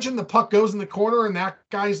you imagine the puck goes in the corner and that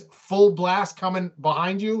guy's full blast coming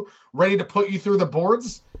behind you, ready to put you through the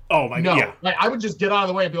boards? Oh, my God. Yeah. Like, I would just get out of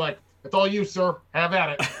the way and be like, it's all you, sir. Have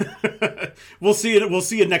at it. We'll see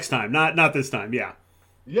it next time. Not this time. Yeah.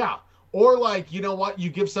 Yeah. Or like, you know what? You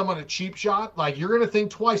give someone a cheap shot. Like, you're going to think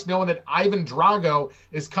twice knowing that Ivan Drago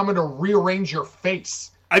is coming to rearrange your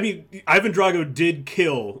face. I mean, Ivan Drago did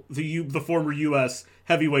kill the former U.S.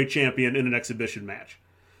 heavyweight champion in an exhibition match.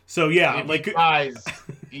 So, yeah. If like, he dies.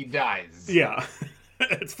 He dies. Yeah.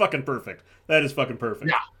 It's fucking perfect. That is fucking perfect.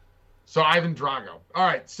 Yeah. So, Ivan Drago. All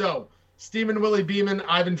right. So, Steamin' Willie Beeman,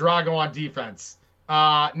 Ivan Drago on defense.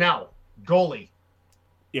 Now, goalie.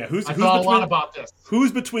 Yeah, I thought a lot about this.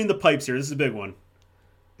 Who's between the pipes here? This is a big one.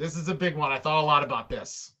 This is a big one. I thought a lot about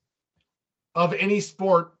this. Of any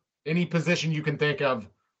sport, any position you can think of,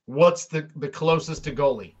 what's the closest to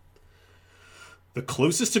goalie? The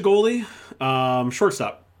closest to goalie?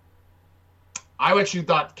 Shortstop. I actually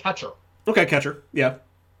thought catcher. Okay, catcher. Yeah.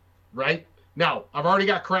 Right? Now, I've already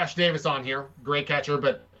got Crash Davis on here. Great catcher,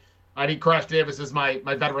 but I need Crash Davis as my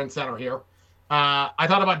veteran center here. I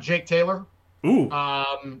thought about Jake Taylor. Ooh.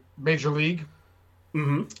 Major League.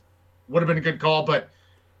 Mm-hmm. Would have been a good call, but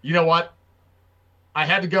you know what? I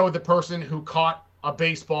had to go with the person who caught a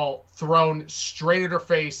baseball thrown straight at her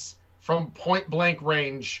face from point blank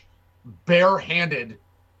range, barehanded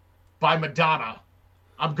by Madonna.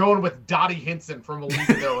 I'm going with Dottie Hinson from A League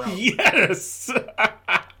of Their Own. Yes.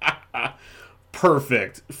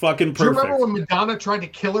 Perfect. Fucking perfect. Do you remember when Madonna tried to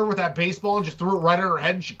kill her with that baseball and just threw it right at her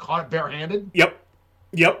head and she caught it barehanded? Yep.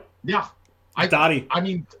 Yeah. Dottie. I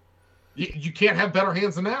mean, you can't have better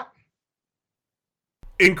hands than that.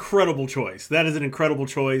 Incredible choice. That is an incredible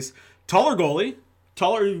choice. Taller goalie.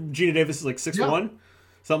 Taller. Gina Davis is like 6'1",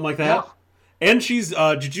 something like that. Yeah. And she's.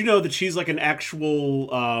 Did you know that she's like an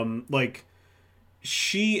actual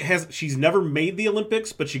she's never made the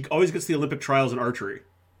Olympics, but she always gets the Olympic trials in archery.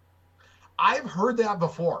 I've heard that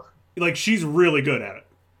before. Like, she's really good at it.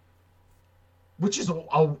 Which is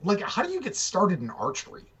like, how do you get started in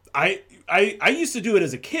archery? I used to do it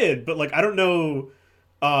as a kid, but like I don't know,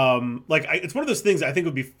 it's one of those things I think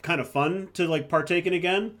would be kind of fun to like partake in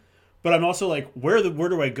again. But I'm also like, where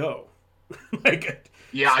do I go?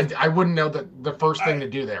 Yeah, I wouldn't know the first thing to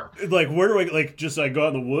do there. Like, where do I just go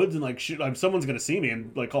out in the woods and like shoot? Someone's gonna see me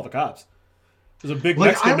and like call the cops. There's a big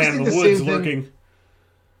Mexican man in the woods lurking.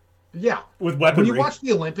 Yeah, with weaponry. When you watch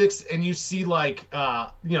the Olympics and you see like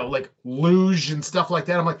like luge and stuff like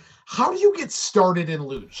that, I'm like, how do you get started in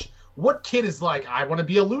luge? What kid is like, I want to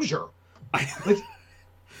be a luger?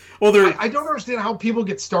 Well, I don't understand how people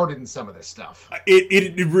get started in some of this stuff.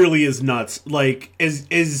 It really is nuts. Like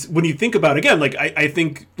as when you think about it, again, like I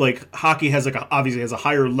think like hockey has obviously has a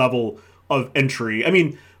higher level of entry. I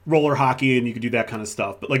mean, roller hockey and you can do that kind of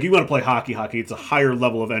stuff, but like you want to play hockey, it's a higher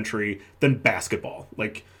level of entry than basketball.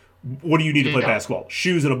 Like, what do you need to play basketball?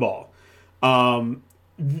 Shoes and a ball.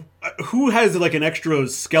 Who has like an extra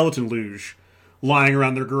skeleton luge lying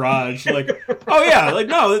around their garage? Like, oh yeah, like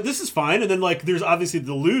no, this is fine. And then like there's obviously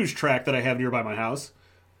the luge track that I have nearby my house.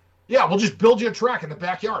 Yeah, we'll just build you a track in the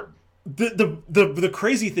backyard. The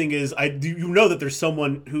crazy thing is, you know that there's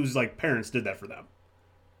someone whose like parents did that for them.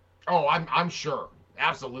 Oh, I'm sure,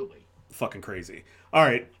 absolutely. Fucking crazy. All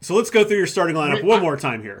right, so let's go through your starting lineup one more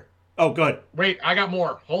time here. Oh, go ahead. Wait, I got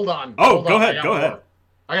more. Hold on. Go ahead.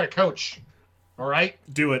 I got a coach. All right?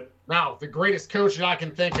 Do it. Now, the greatest coach that I can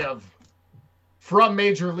think of from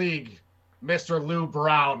Major League, Mr. Lou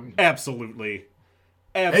Brown. Absolutely.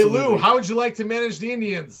 Hey, Lou, how would you like to manage the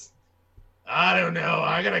Indians? I don't know.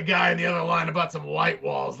 I got a guy in the other line about some white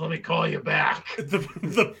walls. Let me call you back.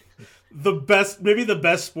 The best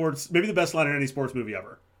line in any sports movie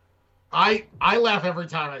ever. I laugh every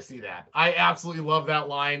time I see that. I absolutely love that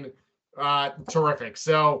line. Terrific.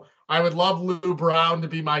 So I would love Lou Brown to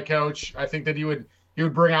be my coach. I think that he would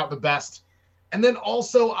bring out the best. And then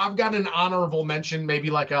also I've got an honorable mention, maybe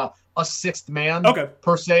like a sixth man,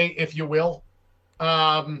 per se, if you will.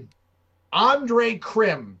 Andre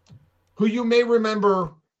Krim, who you may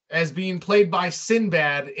remember as being played by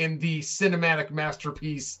Sinbad in the cinematic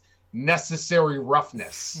masterpiece Necessary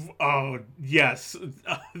Roughness. Oh yes,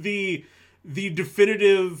 the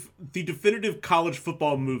definitive college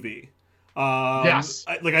football movie. Yes.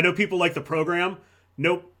 I know people like The Program.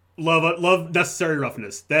 Nope. Love Necessary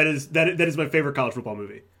Roughness. That is my favorite college football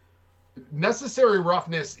movie. Necessary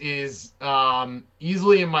Roughness is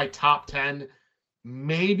easily in my top 10,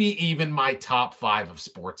 maybe even my top 5 of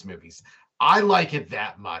sports movies. I like it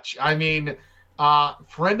that much. I mean,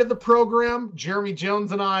 friend of the program, Jeremy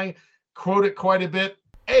Jones, and I quote it quite a bit.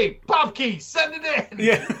 Hey, Popkey, send it in.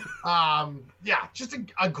 Yeah. Just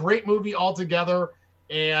a great movie altogether,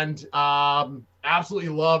 and absolutely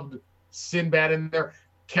loved Sinbad in there.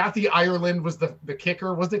 Kathy Ireland was the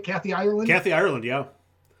kicker. Wasn't it Kathy Ireland? Kathy Ireland, yeah.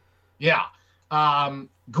 Yeah.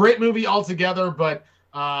 Great movie altogether, but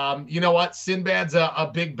you know what? Sinbad's a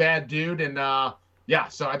big bad dude, and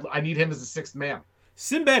so I need him as the sixth man.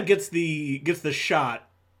 Sinbad gets the shot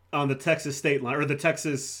on the Texas state line, or the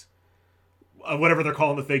Texas whatever they're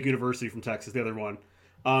calling the fake university from Texas, the other one.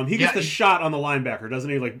 He gets the shot on the linebacker, doesn't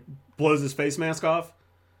he? Like blows his face mask off.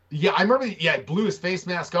 Yeah, I remember. Yeah, he blew his face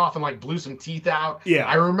mask off and like blew some teeth out. Yeah,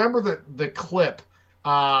 I remember the clip.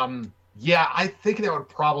 I think that would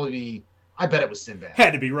probably be. I bet it was Sinbad.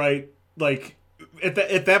 Had to be, right. Like at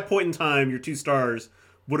that point in time, your two stars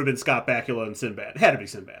would have been Scott Bakula and Sinbad. Had to be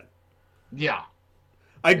Sinbad. Yeah,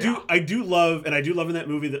 I do love in that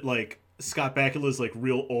movie that like Scott Bakula is like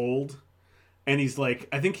real old, and he's like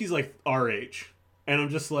I think he's like our age, and I'm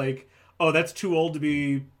just like, oh, that's too old to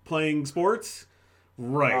be playing sports.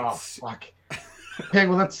 Right. Oh, fuck. Okay,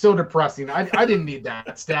 well, that's so depressing. I didn't need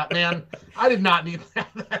that stat, man. I did not need that.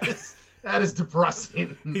 That is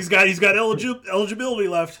depressing. He's got eligibility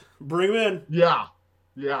left. Bring him in. Yeah.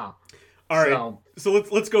 All right. So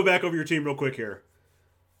let's go back over your team real quick here.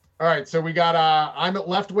 All right. So we got I'm at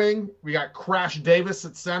left wing. We got Crash Davis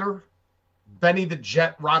at center. Benny the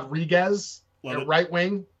Jet Rodriguez at right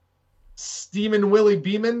wing. Steamin' Willie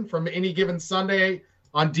Beeman from Any Given Sunday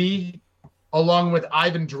on D, along with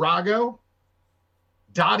Ivan Drago.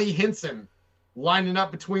 Dottie Hinson lining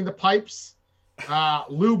up between the pipes.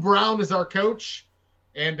 Lou Brown is our coach.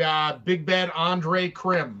 And Big Bad Andre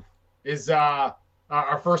Krim is our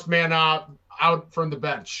first man out from the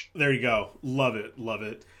bench. There you go. Love it.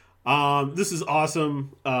 This is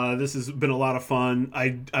awesome. This has been a lot of fun.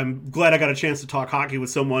 I'm glad I got a chance to talk hockey with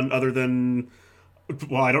someone other than...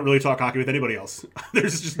 Well, I don't really talk hockey with anybody else.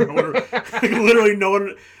 There's just no one, literally no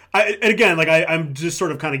one. I'm just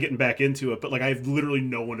sort of kind of getting back into it, but like I have literally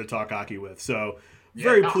no one to talk hockey with. So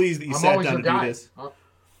very pleased that you sat down to do this.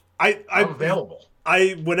 I'm available.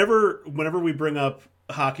 Whenever we bring up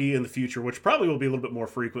hockey in the future, which probably will be a little bit more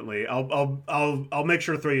frequently, I'll make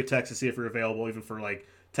sure to throw you a text to see if you're available, even for like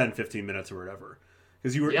 10, 15 minutes or whatever.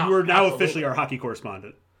 Because you are now officially our hockey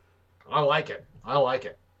correspondent. I like it.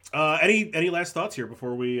 Any last thoughts here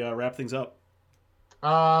before we wrap things up?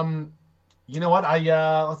 You know what?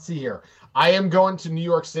 Let's see here. I am going to New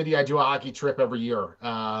York City. I do a hockey trip every year.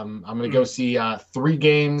 I'm going to go see 3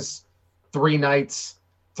 games, 3 nights,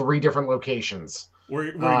 3 different locations. Where are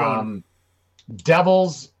you going?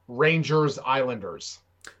 Devils, Rangers, Islanders.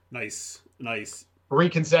 Nice. 3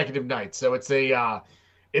 consecutive nights. So it's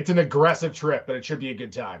an aggressive trip, but it should be a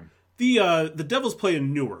good time. The Devils play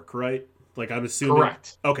in Newark, right? Like I'm assuming.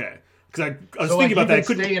 Correct. Okay. Because I was thinking about that. I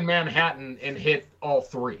could stay in Manhattan and hit all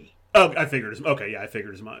 3. Oh, I figured. Okay, yeah, I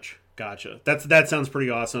figured as much. Gotcha. That sounds pretty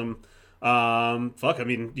awesome. Fuck. I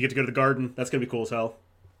mean, you get to go to the Garden. That's gonna be cool as hell.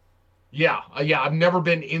 Yeah. I've never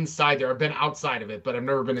been inside there. I've been outside of it, but I've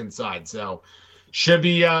never been inside. So, should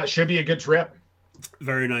be a good trip.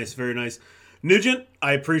 Very nice. Nugent,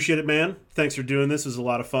 I appreciate it, man. Thanks for doing this. It was a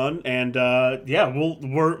lot of fun, and I'll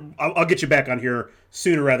get you back on here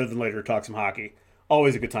sooner rather than later to talk some hockey.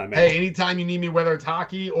 Always a good time, man. Hey, anytime you need me, whether it's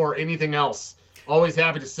hockey or anything else, always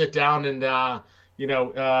happy to sit down and get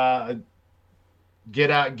on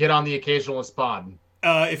the Occasionalist pod.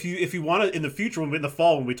 If you want to in the future, in the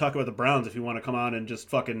fall when we talk about the Browns, if you want to come on and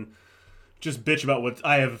just bitch about what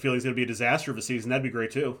I have a feeling is going to be a disaster of a season, that'd be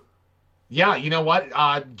great too. Yeah, you know what?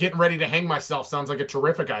 Getting ready to hang myself sounds like a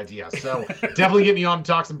terrific idea. So definitely get me on to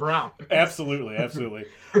talk some Brown. Absolutely.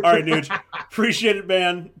 All right, Nuge. Appreciate it,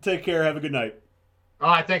 man. Take care. Have a good night. All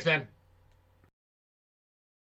right, thanks, man.